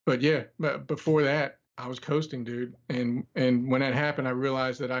 But before that, I was coasting, dude. And when that happened, I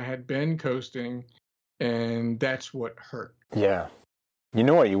realized that I had been coasting, and that's what hurt. Yeah. You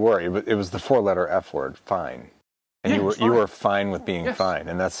know what you were? It was the 4-letter F word, fine. And you were fine with being fine.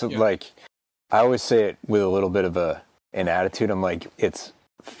 And that's like, I always say it with a little bit of an attitude. I'm like, it's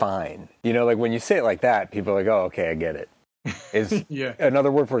fine. Like when you say it like that, people are like, oh, okay, I get it. Is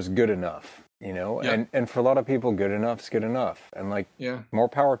another word for it's good enough, and for a lot of people, good enough is good enough. And like, more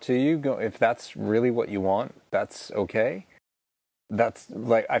power to you. Go, if that's really what you want, that's okay. That's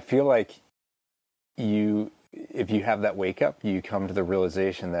like, I feel like if you have that wake up, you come to the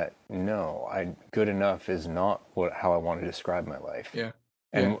realization that no, good enough is not how I want to describe my life. Yeah.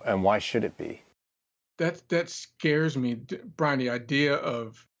 And why should it be? That scares me, Brian, the idea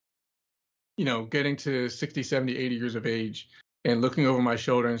of, getting to 60, 70, 80 years of age and looking over my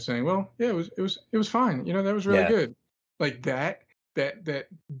shoulder and saying, well, yeah, it was fine. That was really good. Like that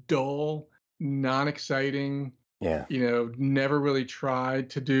dull, non-exciting, never really tried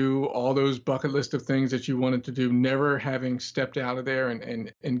to do all those bucket list of things that you wanted to do, never having stepped out of there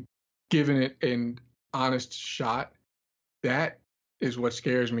and given it an honest shot. That is what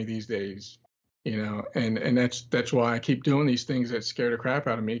scares me these days, and that's why I keep doing these things that scare the crap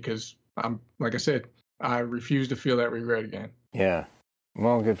out of me, because I'm, like I said, I refuse to feel that regret again. Yeah.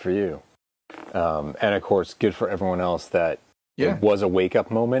 Well, good for you. And of course, good for everyone else that it was a wake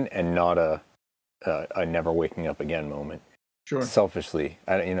up moment and not a never waking up again moment. Sure. Selfishly,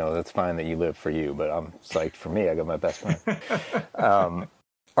 that's fine that you live for you, but I'm psyched for me. I got my best friend. All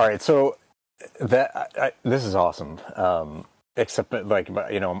right. So this is awesome. Except like,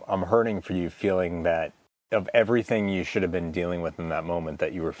 I'm hurting for you, feeling that of everything you should have been dealing with in that moment,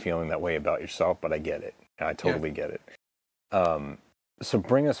 that you were feeling that way about yourself, but I get it. I totally get it. So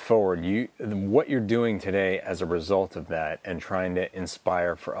bring us forward. What you're doing today as a result of that and trying to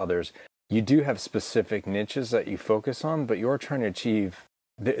inspire for others, you do have specific niches that you focus on, but you're trying to achieve,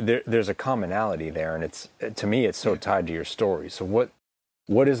 there's a commonality there. And to me, it's so tied to your story. So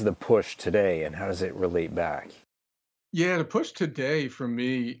what is the push today and how does it relate back? Yeah, the push today for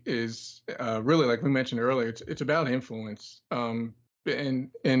me is really, like we mentioned earlier, it's about influence. And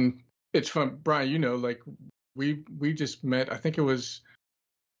it's from Brian, like we just met. I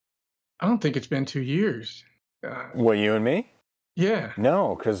don't think it's been 2 years. What, you and me? Yeah.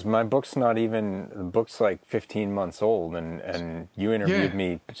 No, because the book's like 15 months old, and you interviewed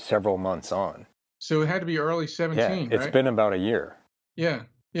me several months on. So it had to be early 17, it's been about a year. Yeah.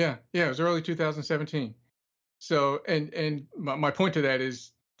 It was early 2017. So, and my point to that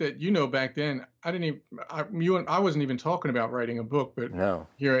is that, back then I wasn't even talking about writing a book, but no,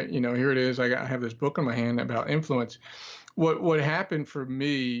 here it is. I have this book in my hand about influence. What happened for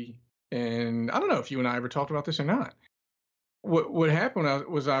me, and I don't know if you and I ever talked about this or not. What happened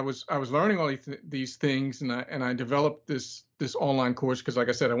was I was learning all these things, and I developed this online course because, like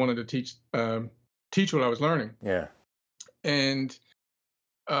I said, I wanted to teach what I was learning. Yeah. And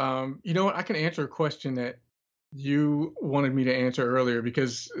you know what? I can answer a question that you wanted me to answer earlier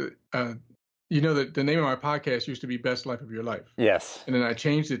because that the name of my podcast used to be Best Life of Your Life. Yes. And then I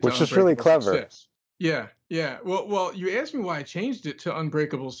changed it to Which is really clever. Success. Yeah. Well, you asked me why I changed it to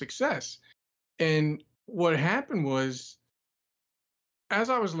Unbreakable Success. And what happened was, as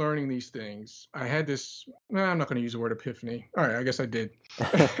I was learning these things, I had this, I'm not going to use the word epiphany. All right, I guess I did.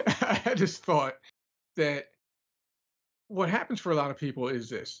 I had this thought that what happens for a lot of people is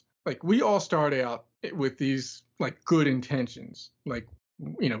this. Like, we all start out with these like good intentions. Like,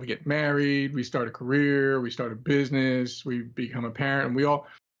 we get married, we start a career, we start a business, we become a parent, and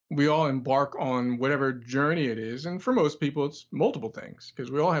we all embark on whatever journey it is. And for most people, it's multiple things,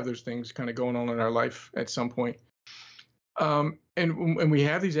 because we all have those things kind of going on in our life at some point. And we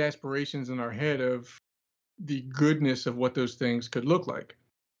have these aspirations in our head of the goodness of what those things could look like.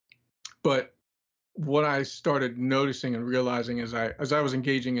 But what I started noticing and realizing as I was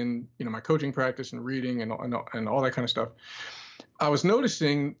engaging in my coaching practice and reading and all that kind of stuff, I was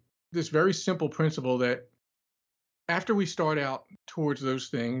noticing this very simple principle that after we start out towards those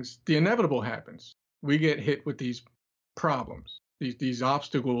things, the inevitable happens. We get hit with these problems. These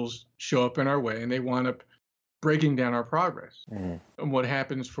obstacles show up in our way, and they wind up breaking down our progress. Mm-hmm. And what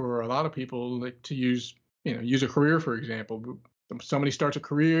happens for a lot of people, like to use a career, for example. Somebody starts a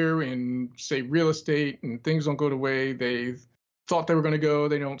career in, say, real estate, and things don't go the way they thought they were going to go.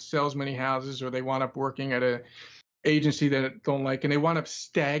 They don't sell as many houses, or they wind up working at a agency that they don't like, and they wind up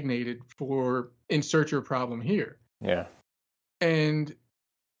stagnated for insert your problem here. Yeah. And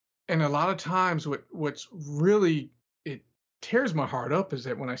a lot of times what's really, it tears my heart up is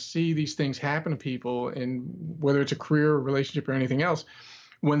that when I see these things happen to people, and whether it's a career or relationship or anything else,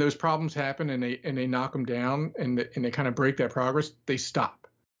 when those problems happen and they knock them down and they kind of break that progress, they stop.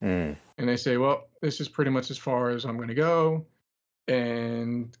 And they say, well, this is pretty much as far as I'm going to go.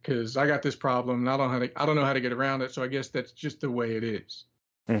 And because I got this problem, and I don't know how to get around it. So I guess that's just the way it is.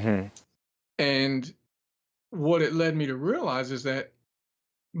 Mm-hmm. And what it led me to realize is that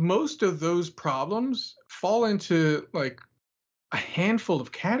most of those problems fall into like a handful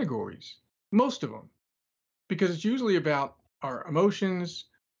of categories, most of them, because it's usually about our emotions,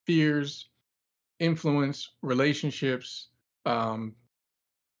 fears, influence, relationships,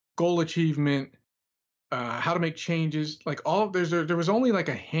 goal achievement, how to make changes. Like there was only like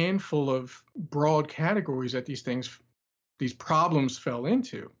a handful of broad categories that these problems fell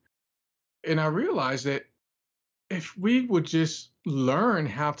into. And I realized that if we would just learn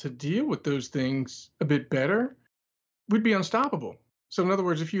how to deal with those things a bit better, we'd be unstoppable. So in other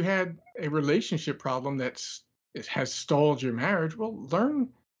words, if you had a relationship problem that has stalled your marriage, well, learn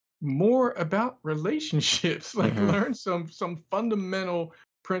more about relationships. Like, learn some fundamental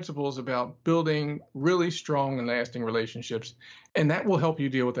principles about building really strong and lasting relationships, and that will help you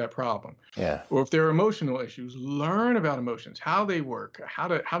deal with that problem. Yeah. Or if there are emotional issues, learn about emotions, how they work, how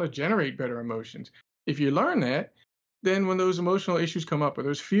to generate better emotions. If you learn that, then when those emotional issues come up or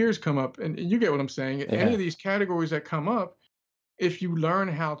those fears come up, and you get what I'm saying, any of these categories that come up, if you learn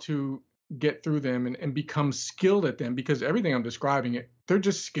how to get through them and become skilled at them, because everything I'm describing, they're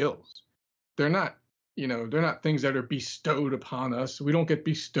just skills. They're not things that are bestowed upon us. We don't get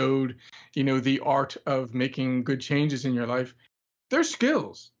bestowed, the art of making good changes in your life. They're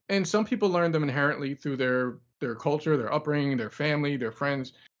skills. And some people learn them inherently through their culture, their upbringing, their family, their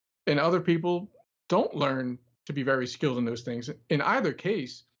friends. And other people don't learn to be very skilled in those things. In either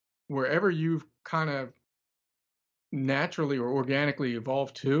case, wherever you've kind of naturally or organically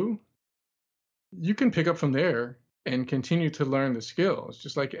evolved to, you can pick up from there and continue to learn the skills.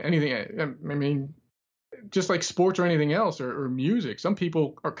 Just like anything, I mean, just like sports or anything else, or music. Some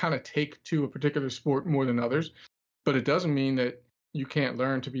people are kind of take to a particular sport more than others, but it doesn't mean that you can't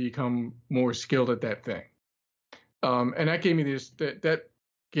learn to become more skilled at that thing. And that gave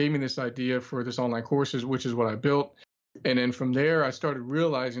me this idea for this online courses, which is what I built. And then from there, I started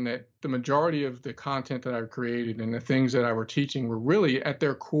realizing that the majority of the content that I created and the things that I were teaching were really at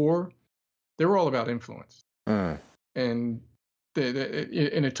their core, they were all about influence. And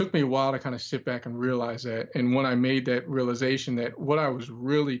it took me a while to kind of sit back and realize that. And when I made that realization that what I was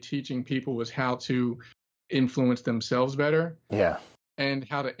really teaching people was how to influence themselves better, and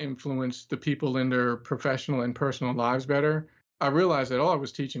how to influence the people in their professional and personal lives better, I realized that all I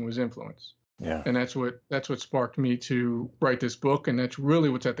was teaching was influence. Yeah. And that's what sparked me to write this book. And that's really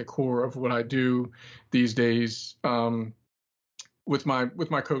what's at the core of what I do these days, with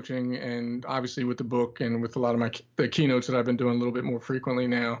my coaching, and obviously with the book, and with a lot of the keynotes that I've been doing a little bit more frequently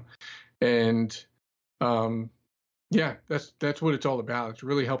now. And that's what it's all about. It's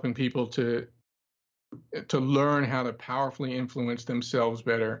really helping people to learn how to powerfully influence themselves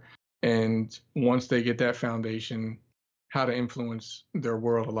better, And once they get that foundation, how to influence their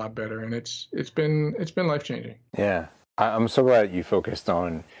world a lot better. And it's been life changing. Yeah. I'm so glad you focused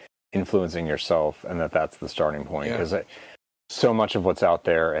on influencing yourself and that's the starting point, because so much of what's out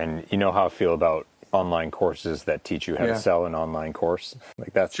there, and you know how I feel about online courses that teach you how to sell an online course.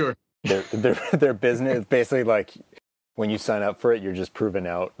 Like that's sure. Their business. Basically, like when you sign up for it, you're just proving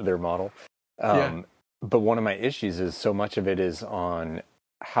out their model. But one of my issues is so much of it is on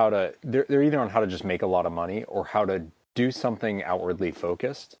how to, they're either on how to just make a lot of money or how to do something outwardly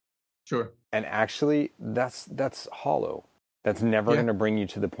focused. Sure. And actually that's hollow. That's never going to bring you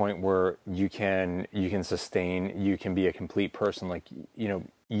to the point where you can sustain, you can be a complete person. Like, you know,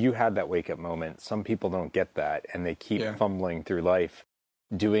 you had that wake up moment. Some people don't get that, and they keep fumbling through life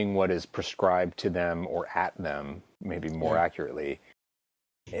doing what is prescribed to them or at them, maybe more accurately.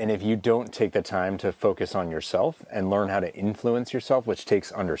 And if you don't take the time to focus on yourself and learn how to influence yourself, which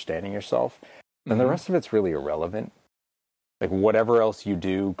takes understanding yourself, then the rest of it's really irrelevant. Like whatever else you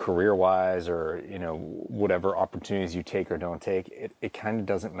do career-wise, or, you know, whatever opportunities you take or don't take, it kind of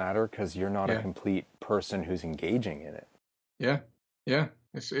doesn't matter, because you're not a complete person who's engaging in it. Yeah.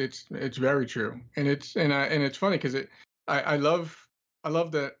 It's very true. And it's funny because I love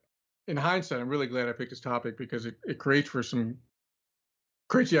that. In hindsight, I'm really glad I picked this topic, because it creates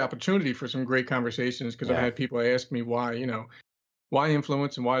the opportunity for some great conversations, because I've had people ask me why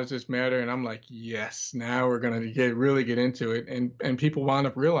influence and why does this matter? And I'm like, yes, now we're going to really get into it. And people wind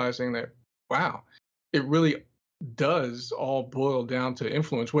up realizing that, wow, it really does all boil down to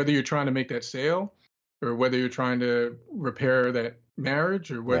influence, whether you're trying to make that sale, or whether you're trying to repair that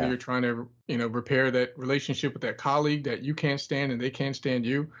marriage, or whether you're trying to, you know, repair that relationship with that colleague that you can't stand and they can't stand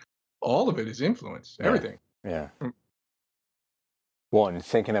you. All of it is influence, everything. Yeah. Well, and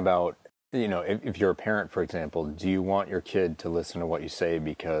thinking about, you know, if you're a parent, for example, do you want your kid to listen to what you say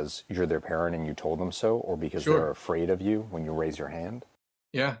because you're their parent and you told them so, or because they're afraid of you when you raise your hand?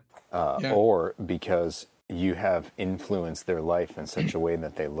 Or because you have influenced their life in such a way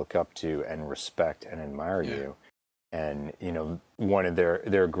that they look up to and respect and admire you. And, you know, one of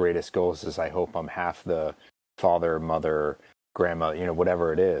their greatest goals is, I hope I'm half the father, mother, grandma, you know,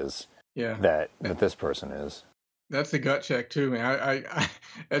 whatever it is that this person is. That's the gut check too, man. I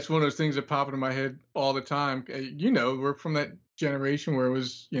that's one of those things that pop into my head all the time. You know, we're from that generation where it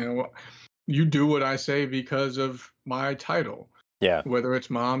was, you know, you do what I say because of my title. Yeah. Whether it's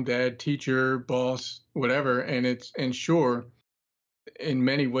mom, dad, teacher, boss, whatever. And sure, in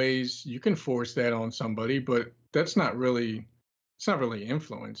many ways you can force that on somebody, but it's not really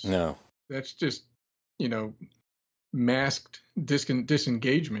influence. No. That's just, you know, masked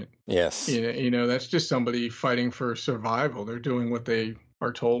disengagement. Yes. You know, that's just somebody fighting for survival. They're doing what they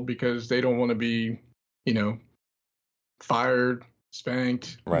are told because they don't want to be, you know, fired,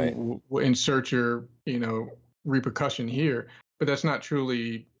 spanked, right? Insert your, you know, repercussion here. But that's not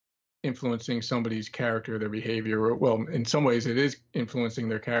truly influencing somebody's character, their behavior. Well, in some ways it is influencing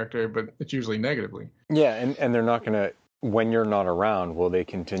their character, but it's usually negatively. Yeah, and they're not going to, when you're not around, will they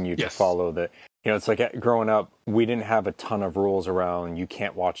continue to follow the, you know, it's like growing up, we didn't have a ton of rules around you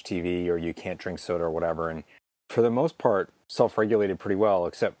can't watch TV or you can't drink soda or whatever. And for the most part, self-regulated pretty well,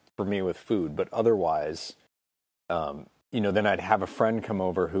 except for me with food. But otherwise, you know, then I'd have a friend come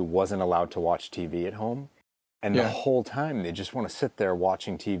over who wasn't allowed to watch TV at home. And the whole time they just want to sit there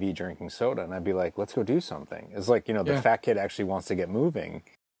watching TV, drinking soda. And I'd be like, let's go do something. It's like, you know, the fat kid actually wants to get moving.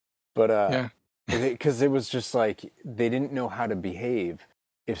 But because it was just like they didn't know how to behave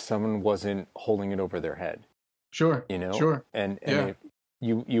if someone wasn't holding it over their head. Sure. You know? Sure. And if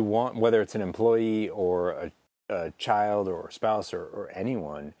you want, whether it's an employee or a child or a spouse or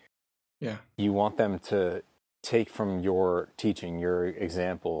anyone, you want them to take from your teaching, your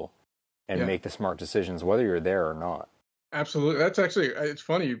example, and make the smart decisions, whether you're there or not. Absolutely. That's actually, it's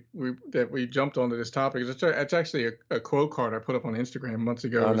funny that we jumped onto this topic. It's actually a quote card I put up on Instagram months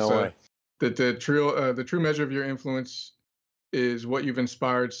ago. Oh, no way. That the true measure of your influence is what you've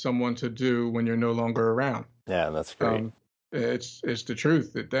inspired someone to do when you're no longer around. Yeah, that's great. It's the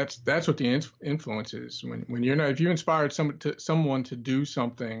truth. That's what the influence is. When you're not, if you inspired someone to do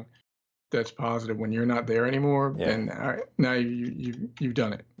something that's positive when you're not there anymore, then now you've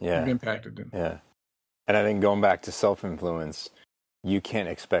done it. You've impacted them. Yeah. And I think going back to self-influence, you can't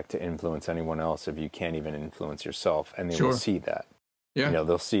expect to influence anyone else if you can't even influence yourself, and they will see that. Yeah. You know,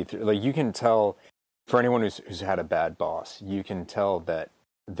 they'll see through, like, you can tell, for anyone who's had a bad boss, you can tell that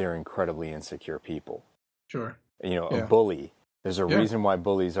they're incredibly insecure people. Sure. You know, a bully, there's a reason why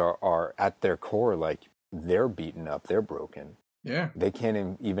bullies are at their core, like, they're beaten up, they're broken. Yeah. They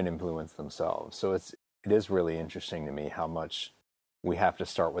can't even influence themselves. So it is really interesting to me how much we have to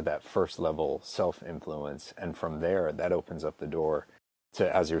start with that first level self-influence. And from there, that opens up the door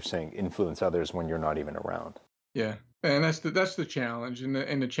to, as you're saying, influence others when you're not even around. Yeah. And that's the challenge. And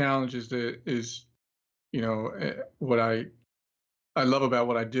the challenge is, what I love about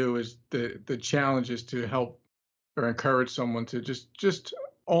what I do is the challenge is to help or encourage someone to just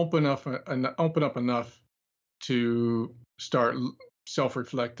open up enough to start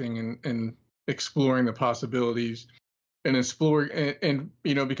self-reflecting and exploring the possibilities and exploring and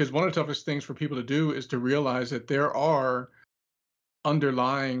because one of the toughest things for people to do is to realize that there are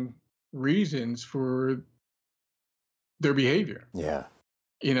underlying reasons for their behavior. Yeah.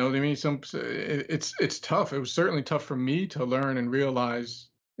 You know what I mean? It's tough. It was certainly tough for me to learn and realize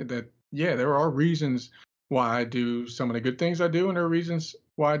that, yeah, there are reasons why I do some of the good things I do, and there are reasons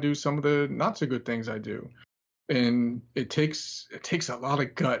why I do some of the not so good things I do. And it takes a lot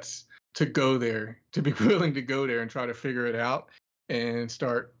of guts to go there, to be willing to go there and try to figure it out and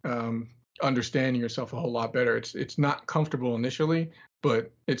start understanding yourself a whole lot better. It's not comfortable initially,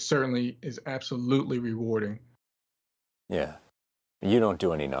 but it certainly is absolutely rewarding. Yeah. You don't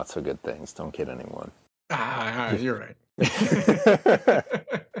do any not so good things. Don't kid anyone. You're right.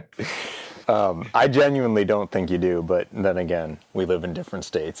 I genuinely don't think you do, but then again, we live in different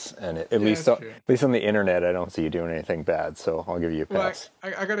states, and at least on the internet, I don't see you doing anything bad. So I'll give you a pass.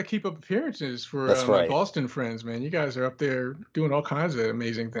 Well, I got to keep up appearances for That's my right. Boston friends, man. You guys are up there doing all kinds of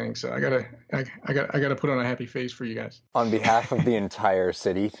amazing things. So I gotta put on a happy face for you guys. On behalf of the entire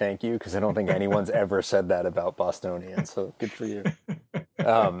city, thank you, because I don't think anyone's ever said that about Bostonians. So good for you. It's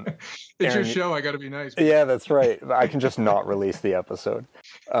Aaron, your show. I got to be nice. Yeah, that's right. I can just not release the episode.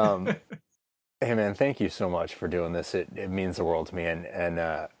 Hey man, thank you so much for doing this. It means the world to me. And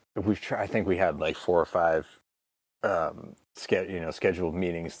I think we had like 4 or 5 scheduled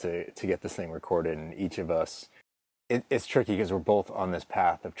meetings to get this thing recorded, and each of us, it's tricky because we're both on this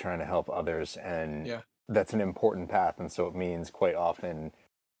path of trying to help others, and that's an important path. And so it means quite often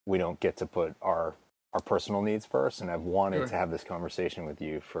we don't get to put our personal needs first. And I've wanted to have this conversation with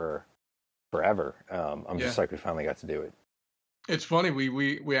you for forever. I'm just like, we finally got to do it. It's funny,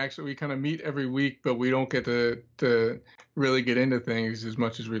 we kind of meet every week, but we don't get to really get into things as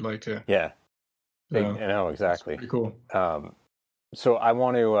much as we'd like to. Yeah, I know, exactly. Pretty cool. So I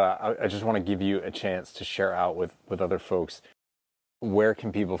want to, I just want to give you a chance to share out with other folks. Where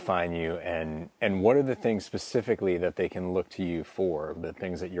can people find you, and what are the things specifically that they can look to you for, the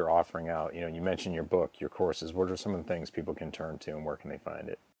things that you're offering out? You mentioned your book, your courses. What are some of the things people can turn to, and where can they find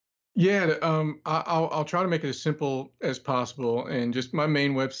it? Yeah, I'll try to make it as simple as possible. And just my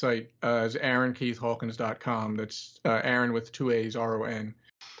main website is AaronKeithHawkins.com. That's Aaron with 2 A's, RON.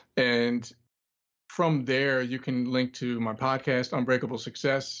 And from there, you can link to my podcast, Unbreakable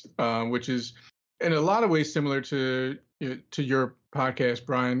Success, which is in a lot of ways similar to your podcast,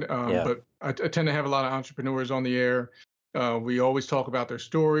 Brian. But I tend to have a lot of entrepreneurs on the air. We always talk about their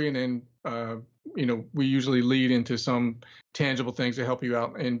story, and then we usually lead into some tangible things to help you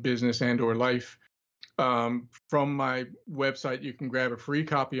out in business and or life. From my website, you can grab a free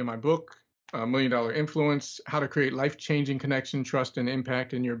copy of my book, $1 Million Influence: How to Create Life-Changing Connection, Trust, and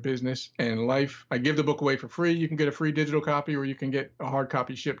Impact in Your Business and Life. I give the book away for free. You can get a free digital copy, or you can get a hard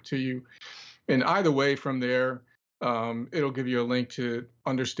copy shipped to you. And either way, from there, it'll give you a link to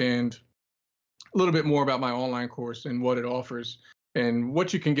understand a little bit more about my online course and what it offers. And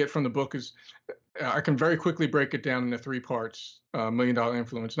what you can get from the book is, I can very quickly break it down into 3 parts. $1 Million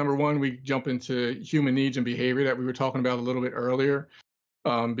Influence. Number 1, we jump into human needs and behavior that we were talking about a little bit earlier.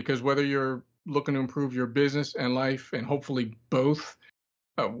 Because whether you're looking to improve your business and life, and hopefully both,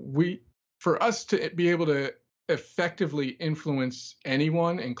 for us to be able to effectively influence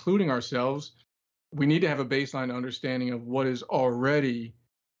anyone, including ourselves, we need to have a baseline understanding of what is already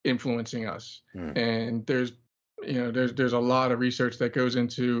influencing us. And there's a lot of research that goes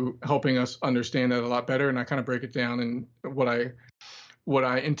into helping us understand that a lot better. And I kind of break it down in what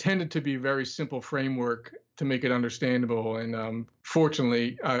I intended to be a very simple framework to make it understandable. And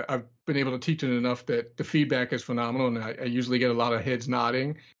fortunately, I've been able to teach it enough that the feedback is phenomenal. And I usually get a lot of heads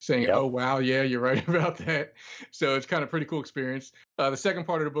nodding, saying, "Oh, wow, yeah, you're right about that." So it's kind of a pretty cool experience. The second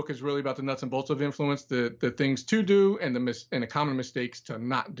part of the book is really about the nuts and bolts of influence, the things to do and the common mistakes to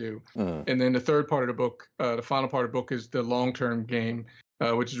not do. And then the third part of the book, the final part of the book, is the long-term game,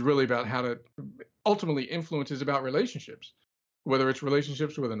 which is really about how to ultimately influence is about relationships. Whether it's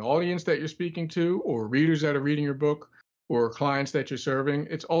relationships with an audience that you're speaking to, or readers that are reading your book, or clients that you're serving,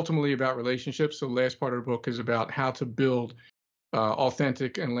 it's ultimately about relationships. So the last part of the book is about how to build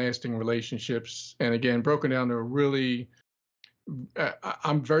authentic and lasting relationships. And again, broken down to a really,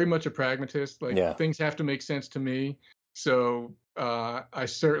 I'm very much a pragmatist. Things have to make sense to me. So I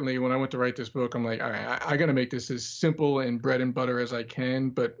certainly, when I went to write this book, I'm like, all right, I got to make this as simple and bread and butter as I can,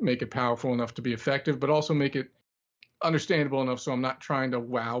 but make it powerful enough to be effective, but also make it understandable enough so I'm not trying to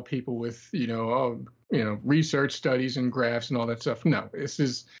wow people with, research studies and graphs and all that stuff. No, this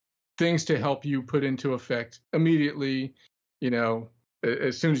is things to help you put into effect immediately.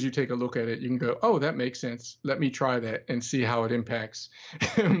 As soon as you take a look at it, you can go, oh, that makes sense. Let me try that and see how it impacts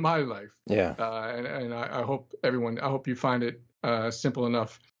my life. Yeah. And I hope you find it simple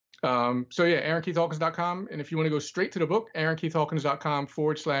enough. AaronKeithHawkins.com. And if you want to go straight to the book,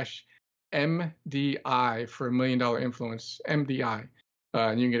 AaronKeithHawkins.com/MDI for $1 Million Influence, MDI.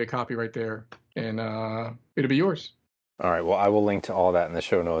 And you can get a copy right there, and it'll be yours. All right. Well, I will link to all that in the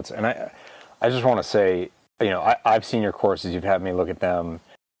show notes. And I just want to say, I've seen your courses. You've had me look at them.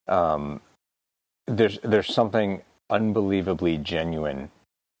 There's something unbelievably genuine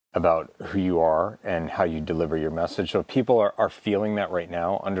about who you are and how you deliver your message. So if people are feeling that right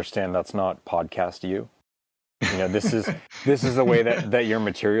now, understand that's not podcast you. This is the way that your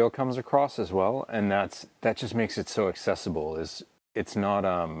material comes across as well, and that just makes it so accessible. It's not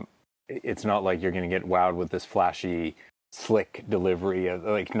like you're going to get wowed with this flashy, slick delivery.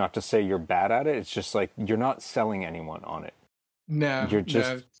 Like, not to say you're bad at it. It's just like you're not selling anyone on it. No, you're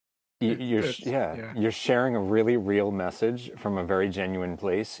just you're sharing a really real message from a very genuine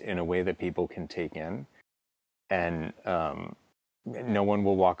place in a way that people can take in, and no one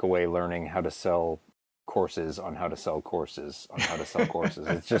will walk away learning how to sell courses on how to sell courses on how to sell courses.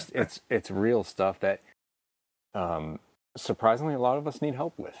 It's just it's real stuff that surprisingly a lot of us need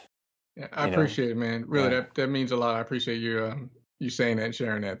help with. Yeah, I appreciate it, man. Really, that means a lot. I appreciate you saying that and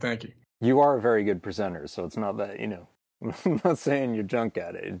sharing that. Thank you. You are a very good presenter, so it's not that, I'm not saying you're junk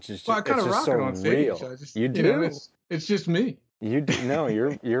at it. It's just, I kind of rock it on stage. You do. It's just me. You do. No,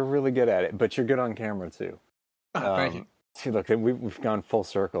 you're really good at it, but you're good on camera too. Thank you. See, look, we've gone full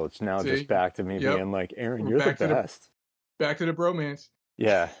circle. It's now just back to me being like, Aaron, you're the best. Back to the bromance.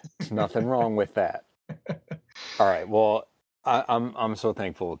 Yeah, there's nothing wrong with that. All right. Well, I'm so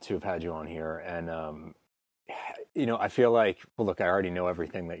thankful to have had you on here, and I feel like, well, look, I already know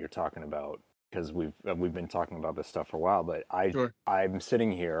everything that you're talking about because we've been talking about this stuff for a while. But I'm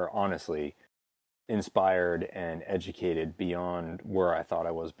sitting here honestly inspired and educated beyond where I thought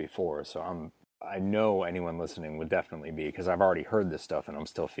I was before. So I know anyone listening would definitely be, because I've already heard this stuff and I'm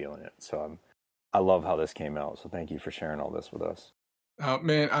still feeling it. So I love how this came out. So thank you for sharing all this with us.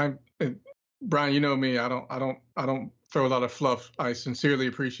 Man, Brian, you know me. I don't throw a lot of fluff. I sincerely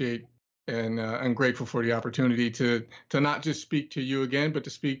appreciate and I'm grateful for the opportunity to not just speak to you again, but to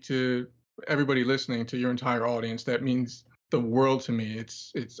speak to everybody listening, to your entire audience. That means the world to me.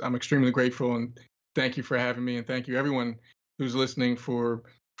 I'm extremely grateful, and thank you for having me, and thank you everyone who's listening for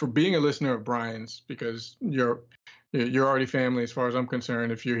being a listener of Brian's, because you're already family as far as I'm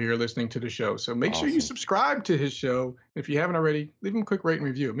concerned if you're here listening to the show. So make sure you subscribe to his show. If you haven't already, leave him a quick rate and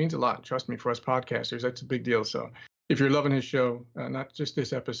review. It means a lot. Trust me, for us podcasters, that's a big deal. So if you're loving his show, not just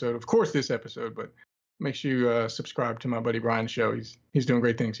this episode, of course this episode, but make sure you subscribe to my buddy Brian's show. He's doing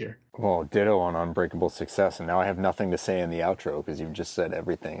great things here. Well, ditto on Unbreakable Success. And now I have nothing to say in the outro because you've just said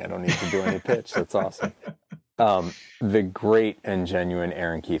everything. I don't need to do any pitch. That's awesome. The great and genuine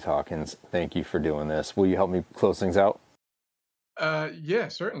Aaron Keith Hawkins, thank you for doing this. Will you help me close things out? Yeah,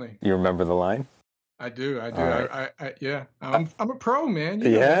 certainly. You remember the line? I do. Right. I'm a pro, man.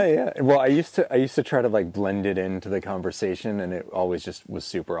 Yeah. Well, I used to try to like blend it into the conversation, and it always just was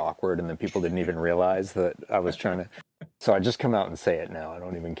super awkward, and then people didn't even realize that I was trying to. So I just come out and say it now. I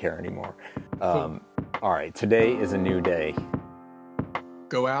don't even care anymore. Cool. All right. Today is a new day.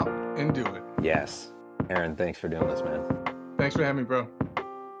 Go out and do it. Yes. Aaron, thanks for doing this, man. Thanks for having me, bro.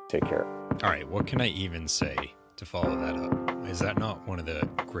 Take care. All right. What can I even say to follow that up? Is that not one of the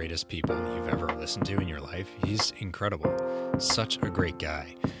greatest people you've ever listened to in your life? He's incredible. Such a great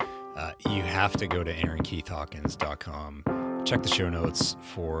guy. You have to go to AaronKeithHawkins.com. Check the show notes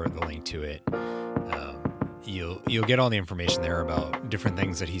for the link to it. You'll get all the information there about different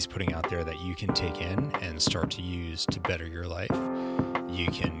things that he's putting out there that you can take in and start to use to better your life. You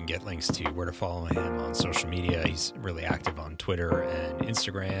can get links to where to follow him on social media. He's really active on Twitter and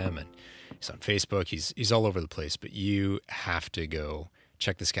Instagram, and he's on Facebook. He's all over the place, but you have to go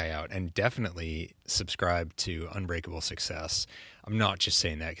check this guy out, and definitely subscribe to Unbreakable Success. I'm not just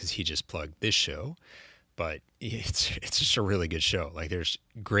saying that because he just plugged this show, but it's just a really good show. Like, there's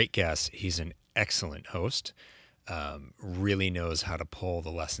great guests. He's an excellent host. Really knows how to pull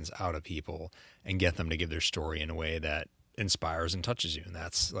the lessons out of people and get them to give their story in a way that inspires and touches you. And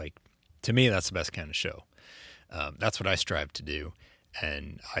that's, like, to me, that's the best kind of show. That's what I strive to do.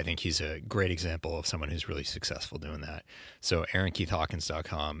 And I think he's a great example of someone who's really successful doing that. So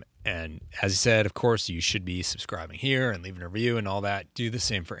AaronKeithHawkins.com. And as I said, of course, you should be subscribing here and leaving a review and all that. Do the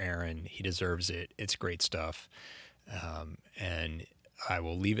same for Aaron. He deserves it. It's great stuff. And I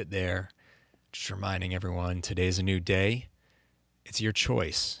will leave it there. Just reminding everyone, today's a new day. It's your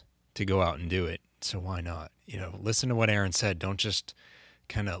choice to go out and do it. So why not? Listen to what Aaron said. Don't just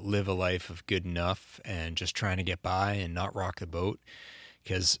kind of live a life of good enough and just trying to get by and not rock the boat,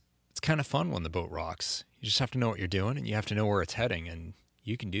 because it's kind of fun when the boat rocks. You just have to know what you're doing, and you have to know where it's heading, and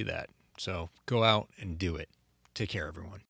you can do that. So go out and do it. Take care, everyone.